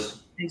 Yeah, he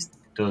does. He's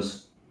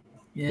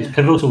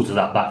pivotal to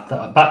that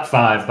back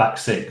five, back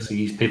six.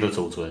 He's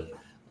pivotal to it,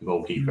 the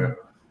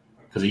goalkeeper,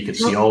 because he could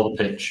see all the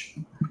pitch.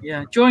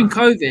 Yeah, during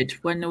COVID,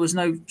 when there was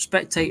no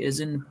spectators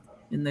in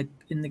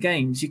the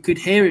games, you could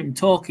hear him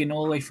talking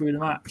all the way through the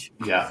match.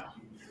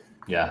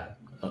 Yeah,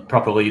 a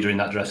proper leader in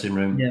that dressing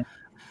room.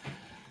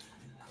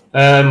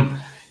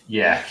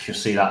 Yeah, you'll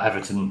see that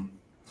Everton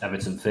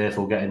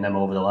faithful getting them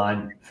over the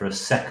line for a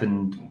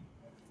second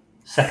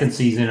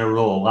season in a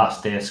row,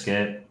 last day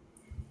escape,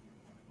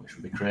 which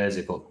would be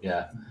crazy, but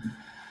yeah,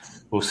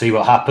 we'll see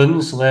what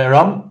happens later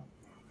on.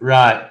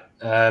 Right,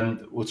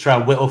 we'll try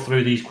and whittle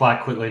through these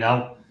quite quickly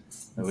now.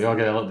 We are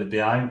getting a little bit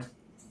behind.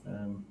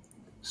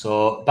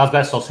 So, Baz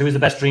Bestos, who is the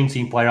best Dream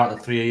Team player out of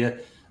the three of you?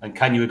 And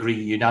can you agree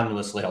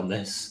unanimously on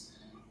this?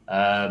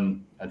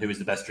 And who is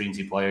the best Dream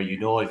Team player you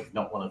know, if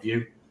not one of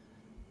you?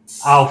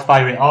 I'll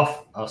fire it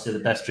off. I'll say the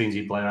best Dream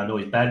Team player I know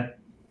is Ben.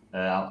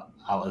 Out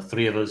of the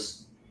three of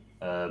us,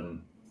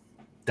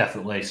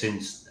 definitely,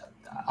 since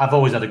I've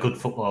always had a good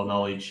football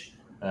knowledge.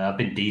 I've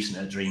been decent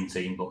at Dream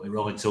Team, but it was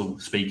only until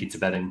speaking to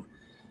Ben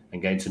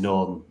and getting to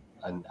know him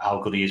and how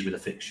good he is with the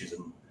fixtures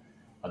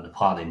and the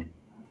planning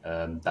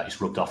that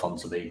he's rubbed off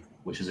onto me,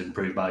 which has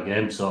improved my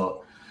game.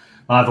 So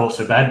my vote's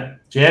for Ben.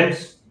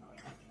 James?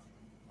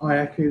 I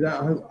echo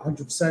that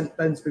 100%.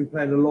 Ben's been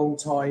playing a long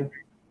time.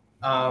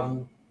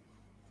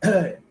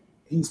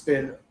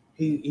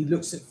 He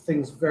looks at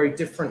things very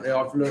differently.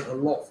 I've learned a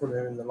lot from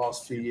him in the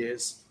last few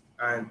years,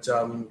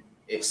 and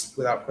it's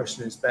without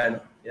question it's Ben.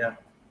 Yeah.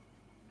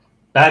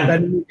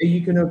 Ben, are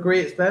you going to agree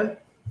it's Ben?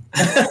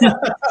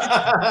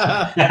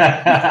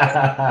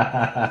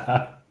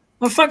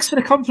 Well, thanks for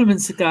the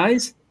compliments,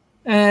 guys.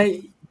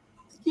 I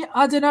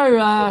don't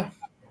know.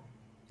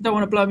 Don't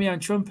want to blow my own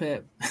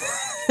trumpet.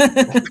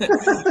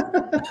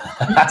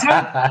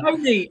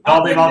 Tony,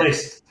 I'll be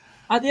honest.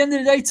 At the end of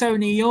the day,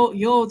 Tony,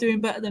 you're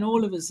doing better than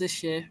all of us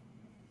this year.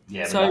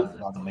 Yeah, so that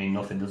doesn't mean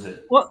nothing, does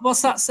it?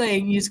 What's that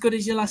saying? You're as good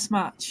as your last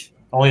match.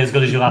 Only as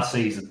good as your last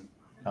season.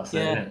 That's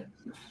it, isn't it?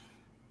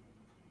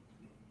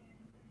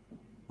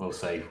 We'll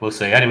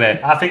see.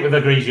 Anyway, I think we've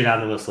agreed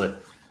unanimously.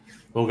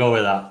 We'll go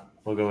with that.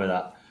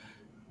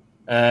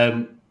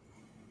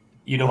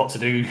 You know what to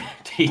do,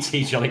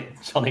 TT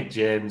Tonic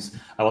James.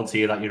 I want to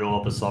hear that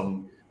Europa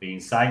song being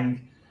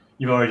sang.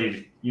 You're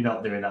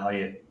not doing that, are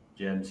you,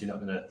 James? You're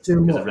not going to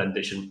do a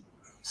rendition,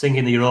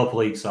 singing the Europa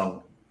League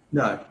song.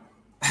 No.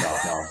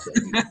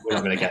 We're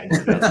not going to get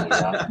into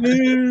that.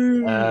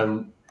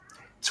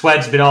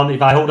 Twed's been on.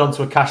 If I hold on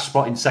to a cash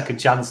spot in Second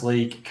Chance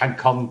League, can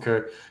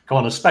Conquer come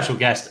on as special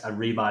guest and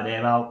read my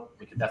name out?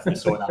 We can definitely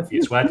sort that for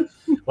you, Twed.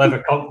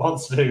 Whether Conk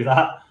wants to do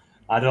that,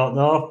 I don't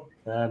know.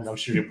 I'm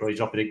sure you'll probably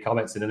drop it in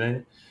comments in a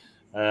minute.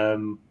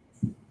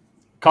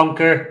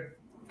 Conquer,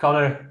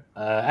 Connor,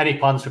 any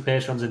plans for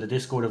patrons in the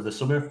Discord of the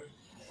summer?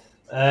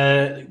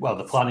 Well,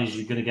 the plan is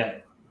you're going to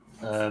get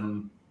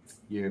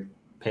your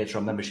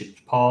Patreon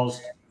membership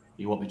paused.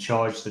 You won't be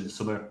charged through the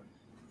summer.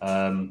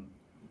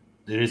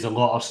 There is a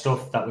lot of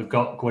stuff that we've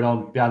got going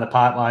on behind the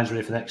pipelines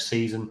ready for next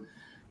season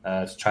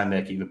to try and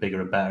make it even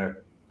bigger and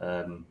better.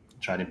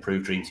 Try and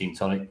improve Dream Team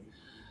Tonic.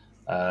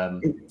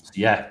 They'll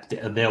be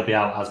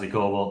out as we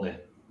go, won't they?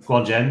 Go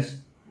on, James.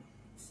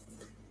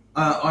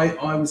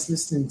 I was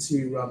listening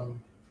to I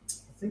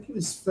think it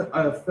was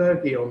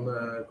Fergie on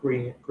the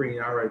Green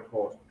Arrow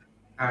pod,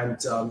 and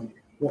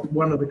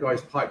one of the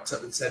guys piped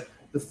up and said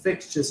the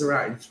fixtures are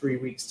out in 3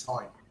 weeks'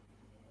 time.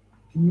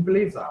 Can you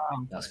believe that?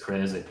 That's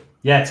crazy.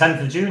 Yeah,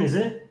 10th of June, is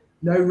it?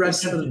 No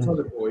rest for the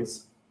Tonic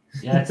boys.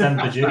 Yeah,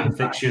 10th of June,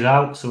 fixtures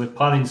out. So we're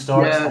planning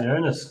starts in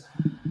earnest.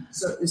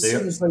 So as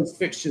soon as those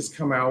fixtures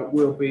come out,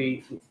 we'll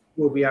be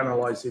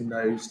analysing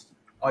those.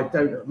 I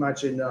don't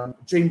imagine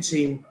Dream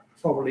Team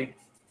probably.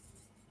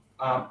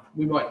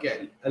 We might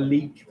get a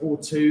leak or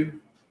two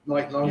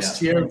like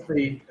last year of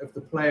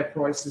the player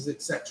prices,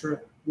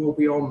 etc. We'll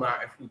be on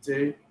that if we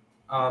do.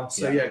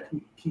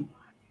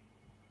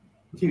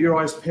 Keep your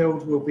eyes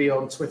peeled. We'll be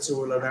on Twitter.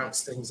 We'll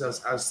announce things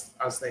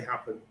as they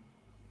happen.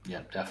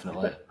 Yeah,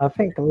 definitely. I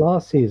think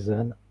last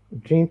season,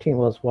 Dream Team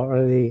was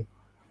really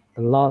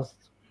the last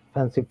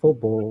fantasy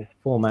football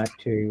format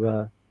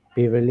to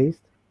be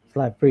released. It's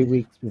like 3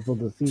 weeks before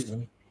the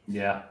season.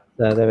 Yeah.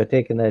 So they were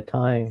taking their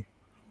time.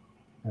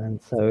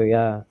 And so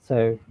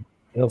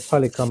it'll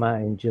probably come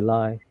out in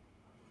July.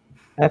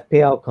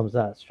 FPL comes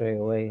out straight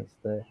away.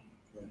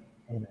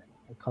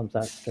 It comes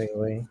out straight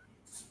away.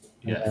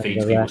 Yeah, it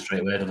feeds people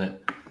straight away, doesn't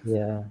it?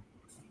 Yeah.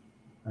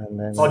 And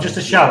then just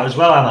a shout as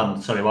well, Aman,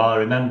 sorry, while I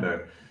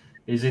remember,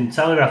 is in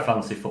Telegraph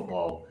Fantasy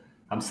Football.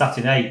 I'm sat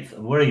in 8th,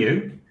 and where are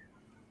you?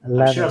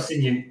 11. I'm sure I've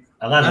seen you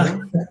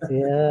 11.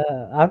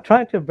 Yeah, I'm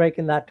trying to break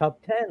in that top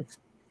 10.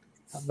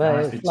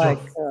 But it's like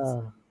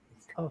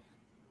it's tough.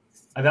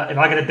 If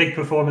I get a big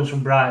performance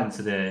from Brighton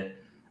today,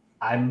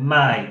 I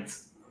might,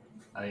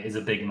 and it is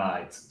a big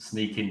might,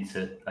 sneak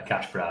into a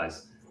cash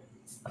prize.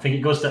 I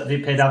think it they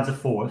pay down to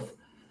 4th.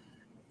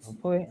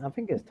 I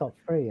think it's top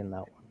 3 in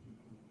that one.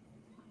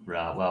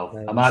 Right, well,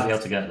 I might be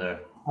able to get there.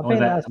 I'm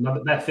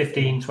about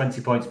 15,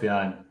 20 points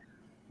behind.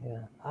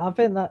 Yeah, I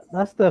think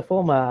that's the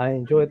format I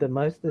enjoyed the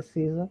most this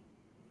season,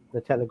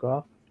 the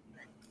Telegraph.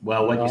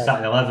 Well, when you're sat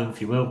in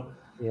 11th, you will.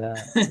 Yeah.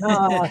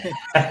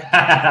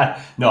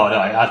 No,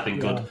 no, it has been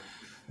good.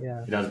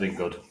 Yeah. It has been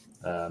good.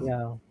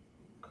 Yeah.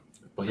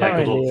 But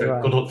yeah,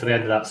 good luck for the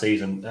end of that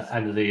season,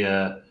 end of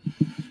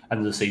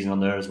the season on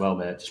there as well,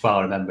 mate. Just while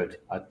I remembered,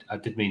 I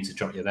did mean to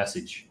drop you a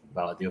message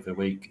about it the other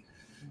week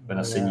when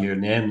I seen your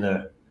name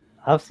there.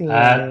 I've seen your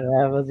name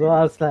there as well.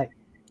 I was like,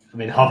 I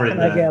mean, hovering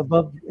there. I get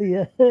above?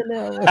 Yeah,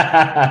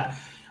 no.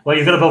 Well,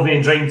 you've got above me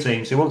in Dream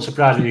Team, so it won't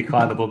surprise me if you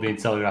climb above me in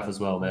Telegraph as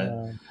well,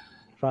 mate.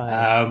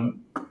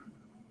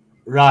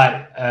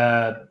 Right.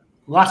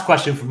 Last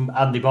question from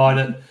Andy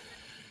Boyden.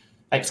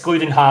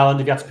 Excluding Haaland,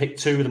 if you had to pick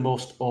two of the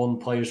most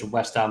owned players from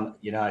West Ham,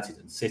 United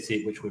and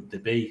City, which would they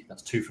be?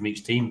 That's two from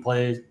each team,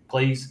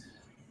 please.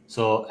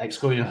 So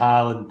excluding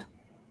Haaland,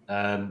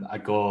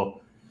 I'd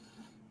go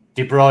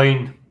De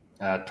Bruyne,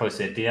 I'd probably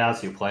say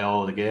Diaz, he'll play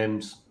all of the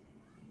games.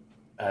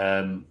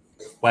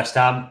 West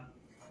Ham,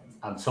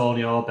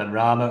 Antonio,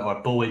 Benrahma,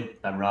 or Bowen,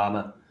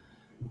 Benrahma.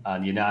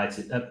 And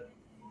United,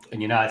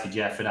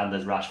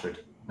 Fernandes, Rashford.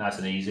 Nice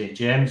and easy.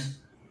 James?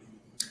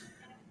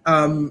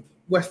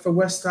 For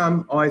West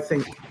Ham, I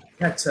think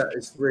Keta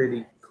has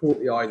really caught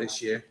the eye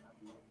this year.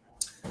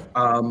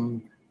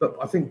 But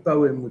I think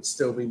Bowen would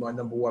still be my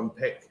number one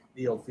pick,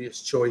 the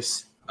obvious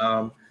choice.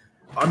 I'm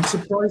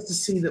surprised to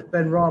see that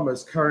Benrahma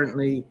is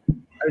currently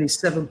only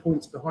 7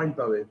 points behind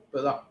Bowen,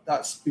 but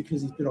that's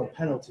because he's been on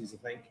penalties, I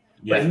think.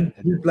 Yeah.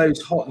 But he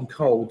blows hot and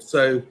cold.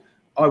 So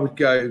I would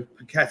go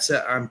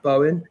Paqueta and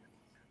Bowen.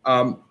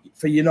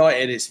 For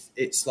United,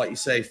 it's like you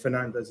say,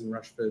 Fernandes and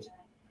Rashford.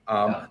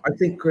 I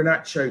think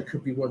Garnacho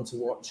could be one to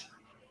watch.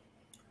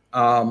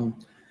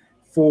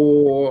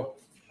 For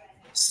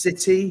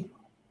City,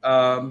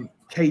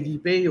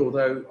 KDB,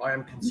 although I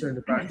am concerned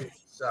about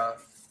his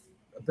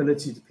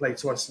ability to play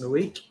twice in a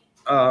week.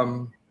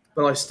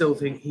 But I still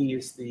think he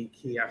is the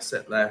key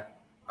asset there,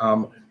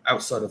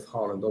 outside of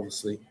Haaland,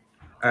 obviously.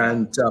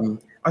 And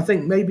I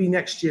think maybe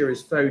next year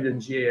is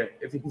Foden's year.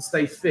 If he can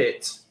stay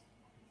fit,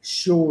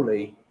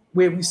 surely,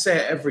 we say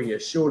it every year,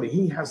 surely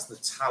he has the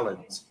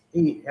talent.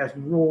 He has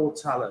raw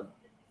talent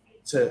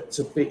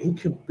to be. He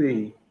could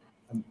be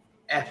an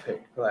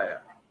epic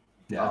player.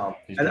 Yeah,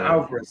 and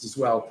Alvarez as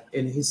well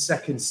in his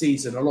second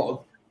season. A lot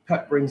of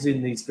Pep brings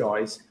in these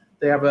guys.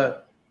 They have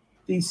a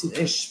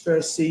decent-ish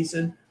first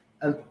season,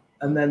 and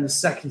then the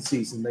second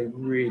season they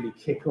really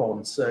kick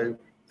on. So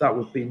that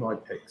would be my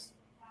picks.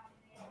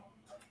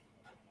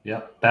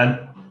 Yeah,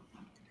 Ben.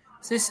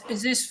 Is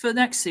this for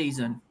next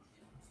season,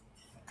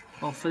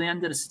 or for the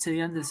end of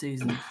the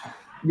season?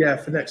 Yeah,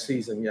 for next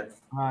season. Yeah.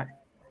 Right.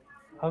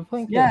 I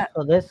think it's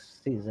for this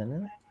season,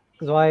 isn't it?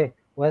 Because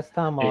West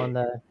Ham on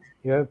the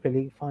Europa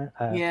League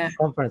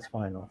conference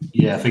final.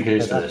 Yeah, I think it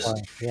is for this.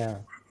 Yeah,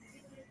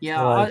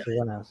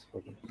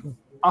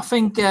 I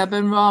think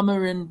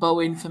Benrahma and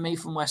Bowen for me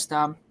from West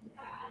Ham,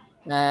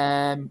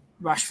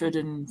 Rashford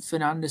and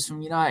Fernandes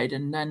from United,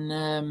 and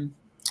then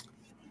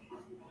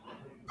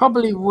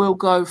probably we'll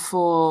go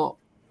for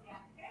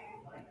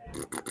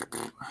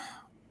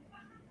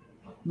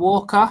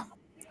Walker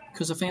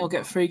because I think he'll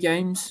get 3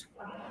 games,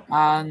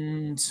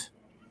 and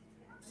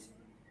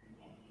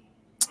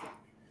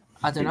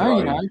I don't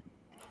know,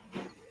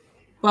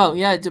 Well,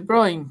 yeah, De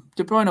Bruyne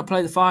will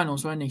play the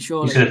finals, won't he?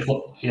 Surely. He's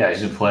going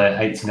to play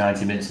 80,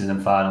 90 minutes in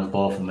the finals,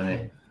 both of them,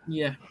 isn't he?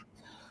 Yeah.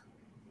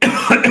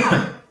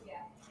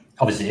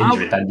 Obviously,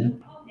 injury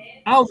pending.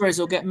 Alvarez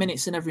will get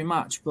minutes in every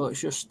match, but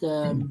it's just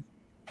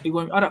he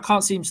won't. I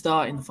can't see him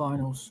start in the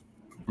finals.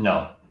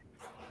 No,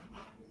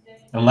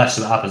 unless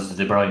it happens to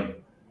De Bruyne.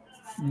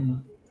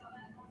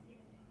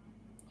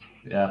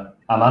 Yeah,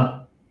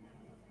 Aman.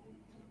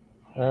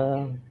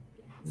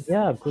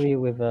 Yeah, I agree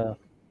with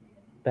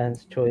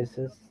Ben's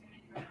choices.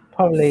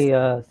 Probably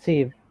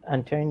see if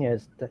Antonio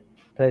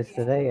plays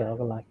today. I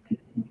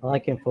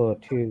like him for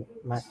 2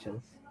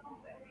 matches,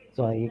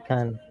 so he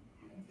can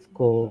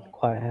score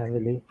quite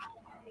heavily.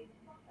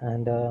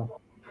 And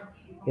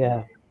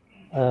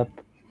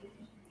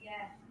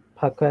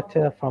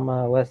Paqueta from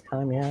West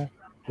Ham,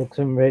 looks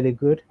really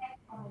good,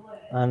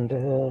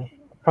 and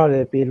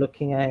probably be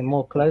looking at him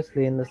more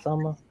closely in the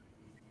summer.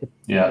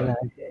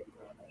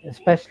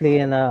 Especially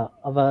in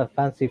other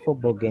fancy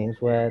football games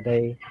where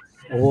they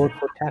award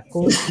for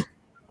tackles,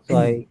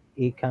 so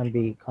he can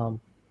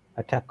become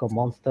a tackle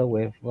monster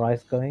with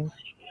Rice going.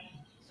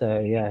 So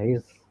yeah,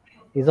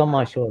 he's on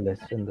my short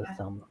list in the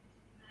summer.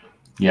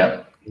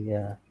 Yeah.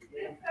 Yeah,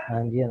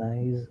 and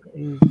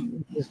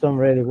he's done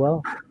really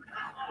well.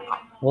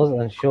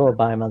 Wasn't sure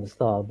about him at the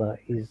start, but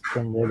he's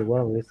done really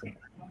well recently.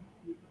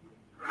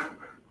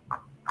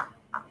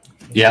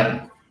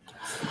 Yeah.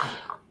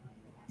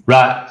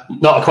 Right,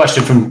 not a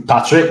question from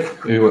Patrick,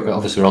 who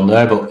obviously we're on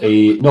there, but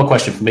no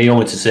question from me.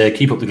 Only to say,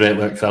 keep up the great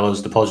work,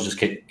 fellas. The pods just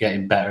keep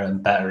getting better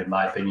and better, in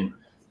my opinion.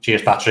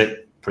 Cheers,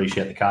 Patrick.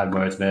 Appreciate the kind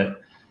words, mate.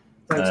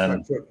 Thanks,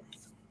 Patrick.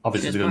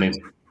 Obviously, there's going to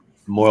be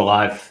more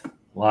live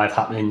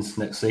happenings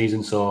next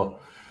season, so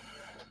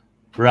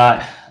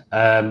Right.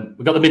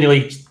 We've got the mini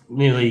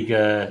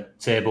league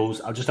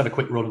tables. I'll just have a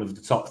quick run of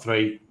the top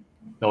 3.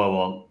 No, I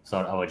won't.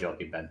 Sorry, I was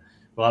joking, Ben.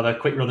 We'll have a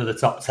quick run of the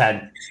top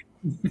 10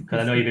 because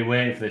I know you've been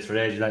waiting for this for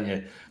ages, haven't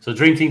you? So,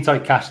 Dream Team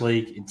Tonic Cash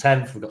League in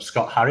 10th, we've got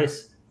Scott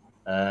Harris,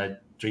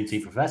 Dream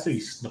Team Professor. He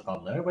snuck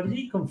on there. Where did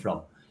he come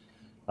from?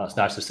 That's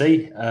nice to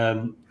see.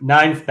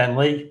 9th, Ben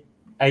Lee.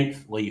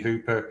 8th, Lee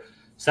Hooper.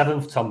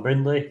 7th, Tom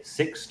Brindley.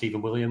 6th,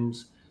 Stephen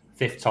Williams.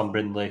 5th, Tom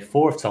Brindley.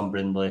 4th, Tom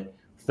Brindley.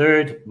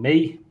 3rd,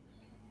 me.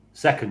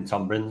 2nd,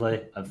 Tom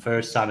Brindley. And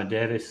 1st, Simon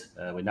Davis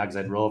with Nags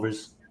Head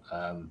Rovers.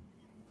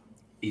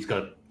 He's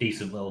got a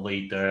decent little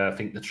lead there. I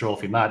think the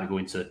trophy might be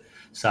going to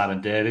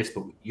Simon Davis,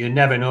 but you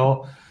never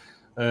know.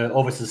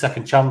 Over to the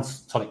second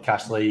chance, Tonic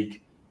Cash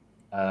League.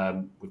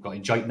 We've got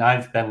in joint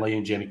 9th, Ben Lee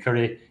and Jamie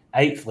Curry.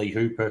 8th, Lee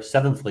Hooper.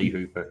 7th, Lee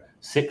Hooper.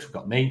 6th, we've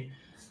got me.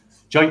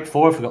 Joint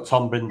 4th, we've got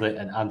Tom Brindley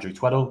and Andrew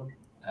Tweddle.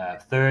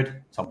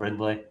 3rd, Tom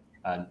Brindley.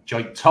 And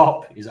joint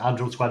top is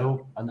Andrew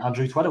Tweddle and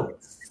Andrew Tweddle.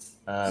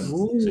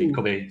 So it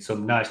could be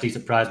some nice,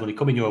 decent prize money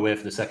coming your way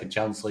for the second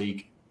chance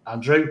league,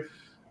 Andrew.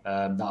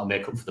 That'll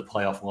make up for the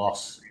playoff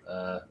loss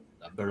that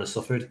Borough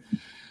suffered.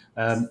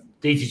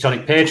 DT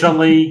Tonic Patreon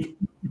League.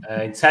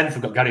 In 10th,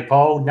 we've got Gary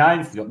Paul.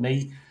 9th, we've got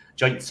me.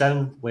 Joint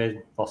 7th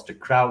with Foster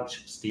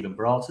Crouch, Stephen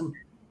Broughton.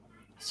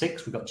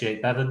 6th, we've got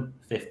Jake Bevan.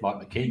 5th,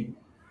 Mark McKee.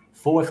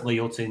 4th, Lee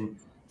Hutton.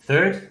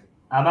 3rd,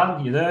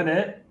 Aman, you there,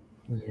 mate?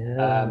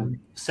 Yeah.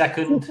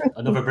 2nd,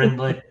 another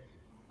Brindley.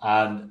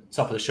 And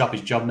top of the shop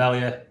is John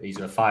Mellier. He's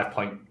got a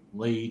 5-point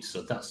lead,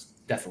 so that's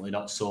definitely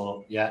not sewn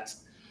up yet.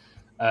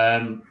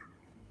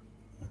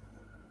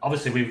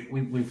 Obviously, we've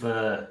went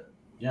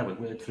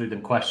through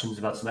them questions.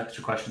 We've had some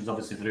extra questions,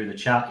 obviously, through the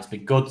chat. It's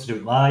been good to do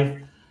it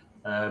live.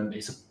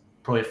 It's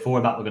probably a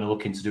format we're going to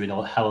look into doing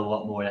a hell of a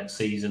lot more next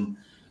season,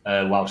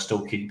 while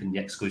still keeping the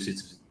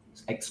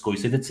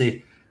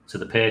exclusivity to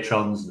the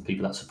patrons and the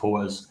people that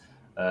support us.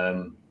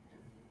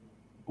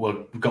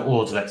 We've got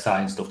loads of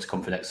exciting stuff to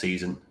come for next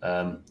season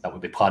that we'll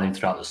be planning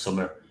throughout the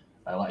summer.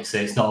 Like I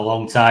say, it's not a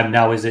long time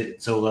now, is it,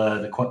 till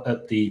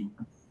the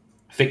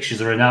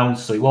fixtures are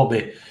announced, so it won't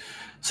be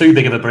too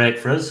big of a break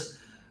for us.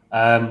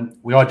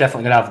 We are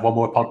definitely going to have one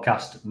more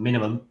podcast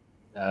minimum,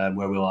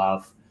 where we'll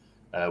have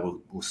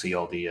we'll see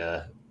all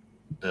the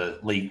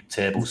league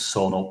tables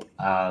sewn up,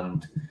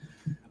 and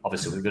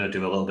obviously we're going to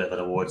do a little bit of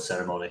an award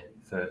ceremony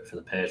for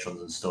the patrons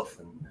and stuff,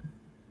 and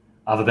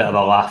have a bit of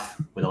a laugh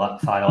with the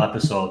final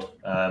episode.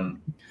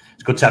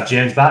 It's good to have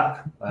James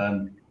back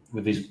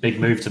with his big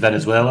move to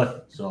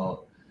Venezuela.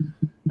 So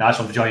nice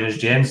one for joining us,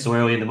 James, so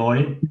early in the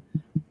morning.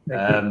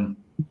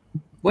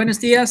 Buenos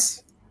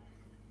dias.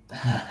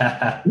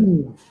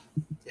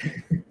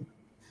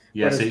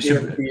 Yes, it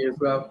should be as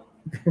well.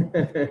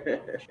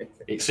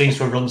 It seems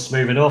to have run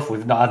smooth enough.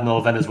 We've not had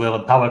no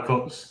Venezuelan power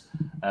cuts.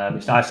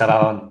 It's nice to have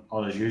Alan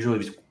on as usual.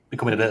 He's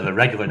becoming a bit of a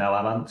regular now,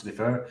 Alan, to be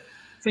fair.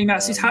 I think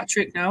that's his hat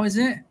trick now, is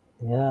it?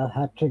 Yeah,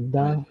 hat trick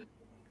done.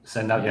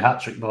 Send out your hat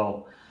trick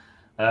ball.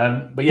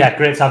 But yeah,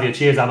 great to have you.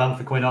 Cheers, Aman,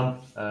 for coming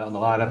on the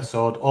live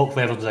episode.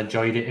 Hopefully everyone's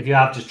enjoyed it. If you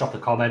have, just drop a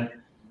comment,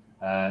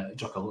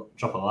 drop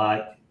a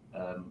like.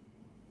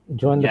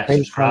 Join the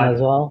Patreon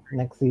as well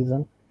next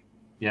season.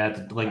 Yeah,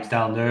 the link's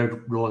down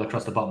there, rolling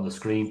across the bottom of the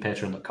screen,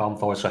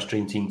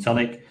 patreon.com/Dream Team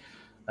Tonic.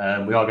 We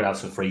are going to have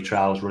some free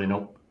trials running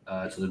up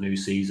to the new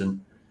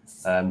season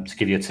to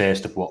give you a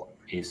taste of what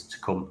is to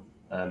come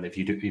if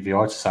you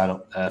are to sign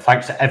up.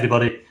 Thanks to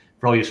everybody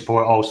for all your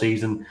support all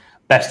season.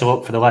 Best of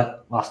luck for the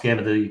last game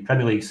of the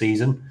Premier League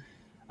season.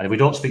 And if we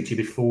don't speak to you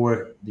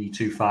before the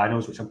 2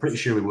 finals, which I'm pretty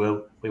sure we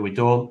will, but if we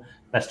don't,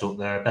 best of luck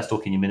there, best of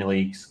luck in your mini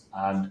leagues,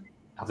 and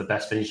have the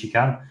best finish you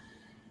can.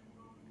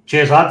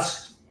 Cheers,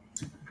 lads.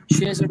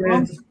 Cheers,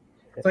 everyone.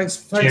 Thanks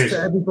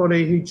to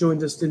everybody who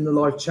joined us in the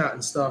live chat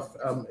and stuff,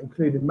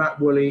 including Matt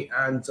Woolley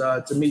and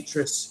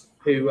Demetris,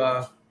 who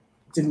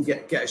didn't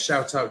get a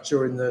shout out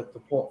during the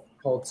pod.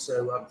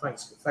 So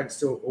thanks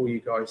to all you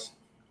guys.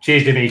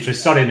 Cheers, Demetris.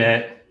 Sorry,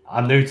 mate.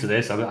 I'm new to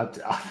this. I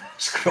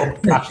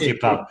scrolled past you,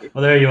 pal.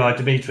 Well, there you are,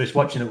 Demetris,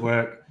 watching at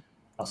work.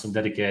 That's some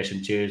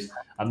dedication. Cheers.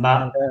 And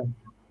Matt,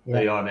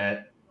 there you are,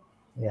 mate.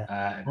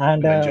 Yeah.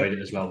 And enjoyed it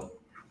as well.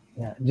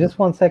 Yeah. Just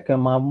 1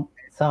 second. My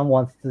son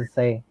wants to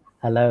say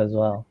hello as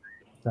well.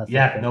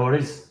 No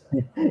worries.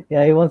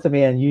 Yeah, he wants to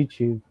be on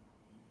YouTube.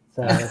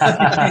 So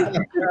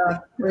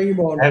bring him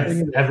on.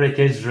 Every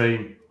kid's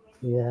dream.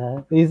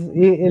 Yeah,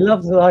 he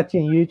loves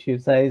watching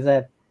YouTube. So he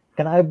said,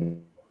 "Can I?"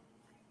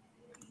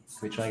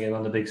 We try and get him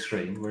on the big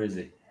screen. Where is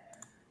he?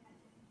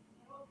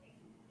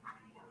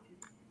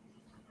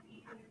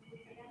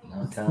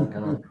 No,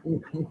 can't.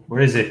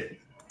 Where is he?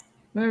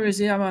 Where is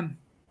he, Aman?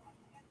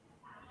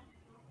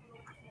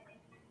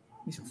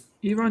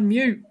 You're on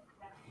mute.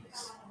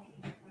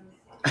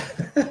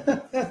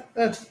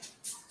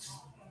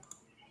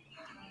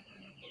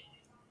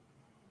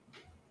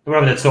 We're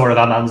having a tour of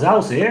Aman's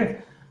house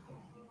here.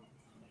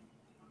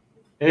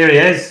 Here he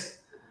is.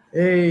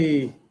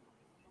 Hey.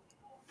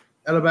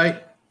 Hello, mate.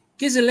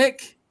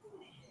 Gizzelick.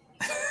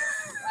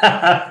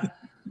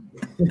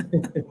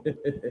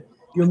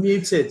 You're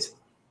muted.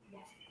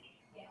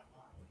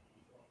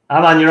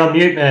 Aman, you're on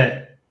mute,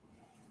 mate.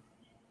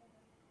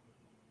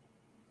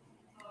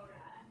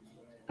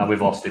 And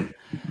we've lost him.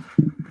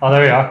 Oh,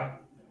 there we are.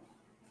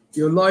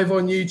 You're live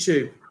on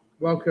YouTube.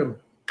 Welcome.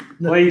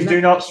 Please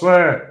do not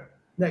swear.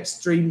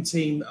 Next Dream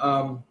Team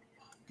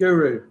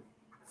guru,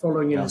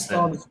 following in his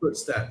father's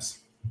footsteps.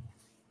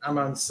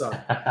 Aman's son.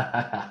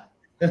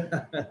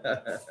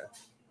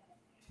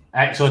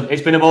 Excellent.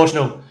 It's been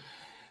emotional.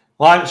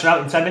 Lineups are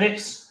out in 10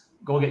 minutes.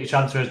 Go and get your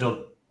transfers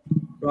done.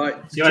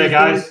 Right. See you later,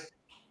 guys.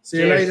 See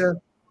you later.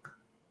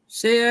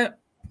 See ya.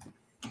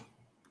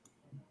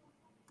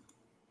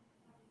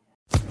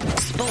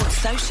 Sports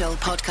Social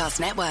Podcast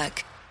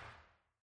Network.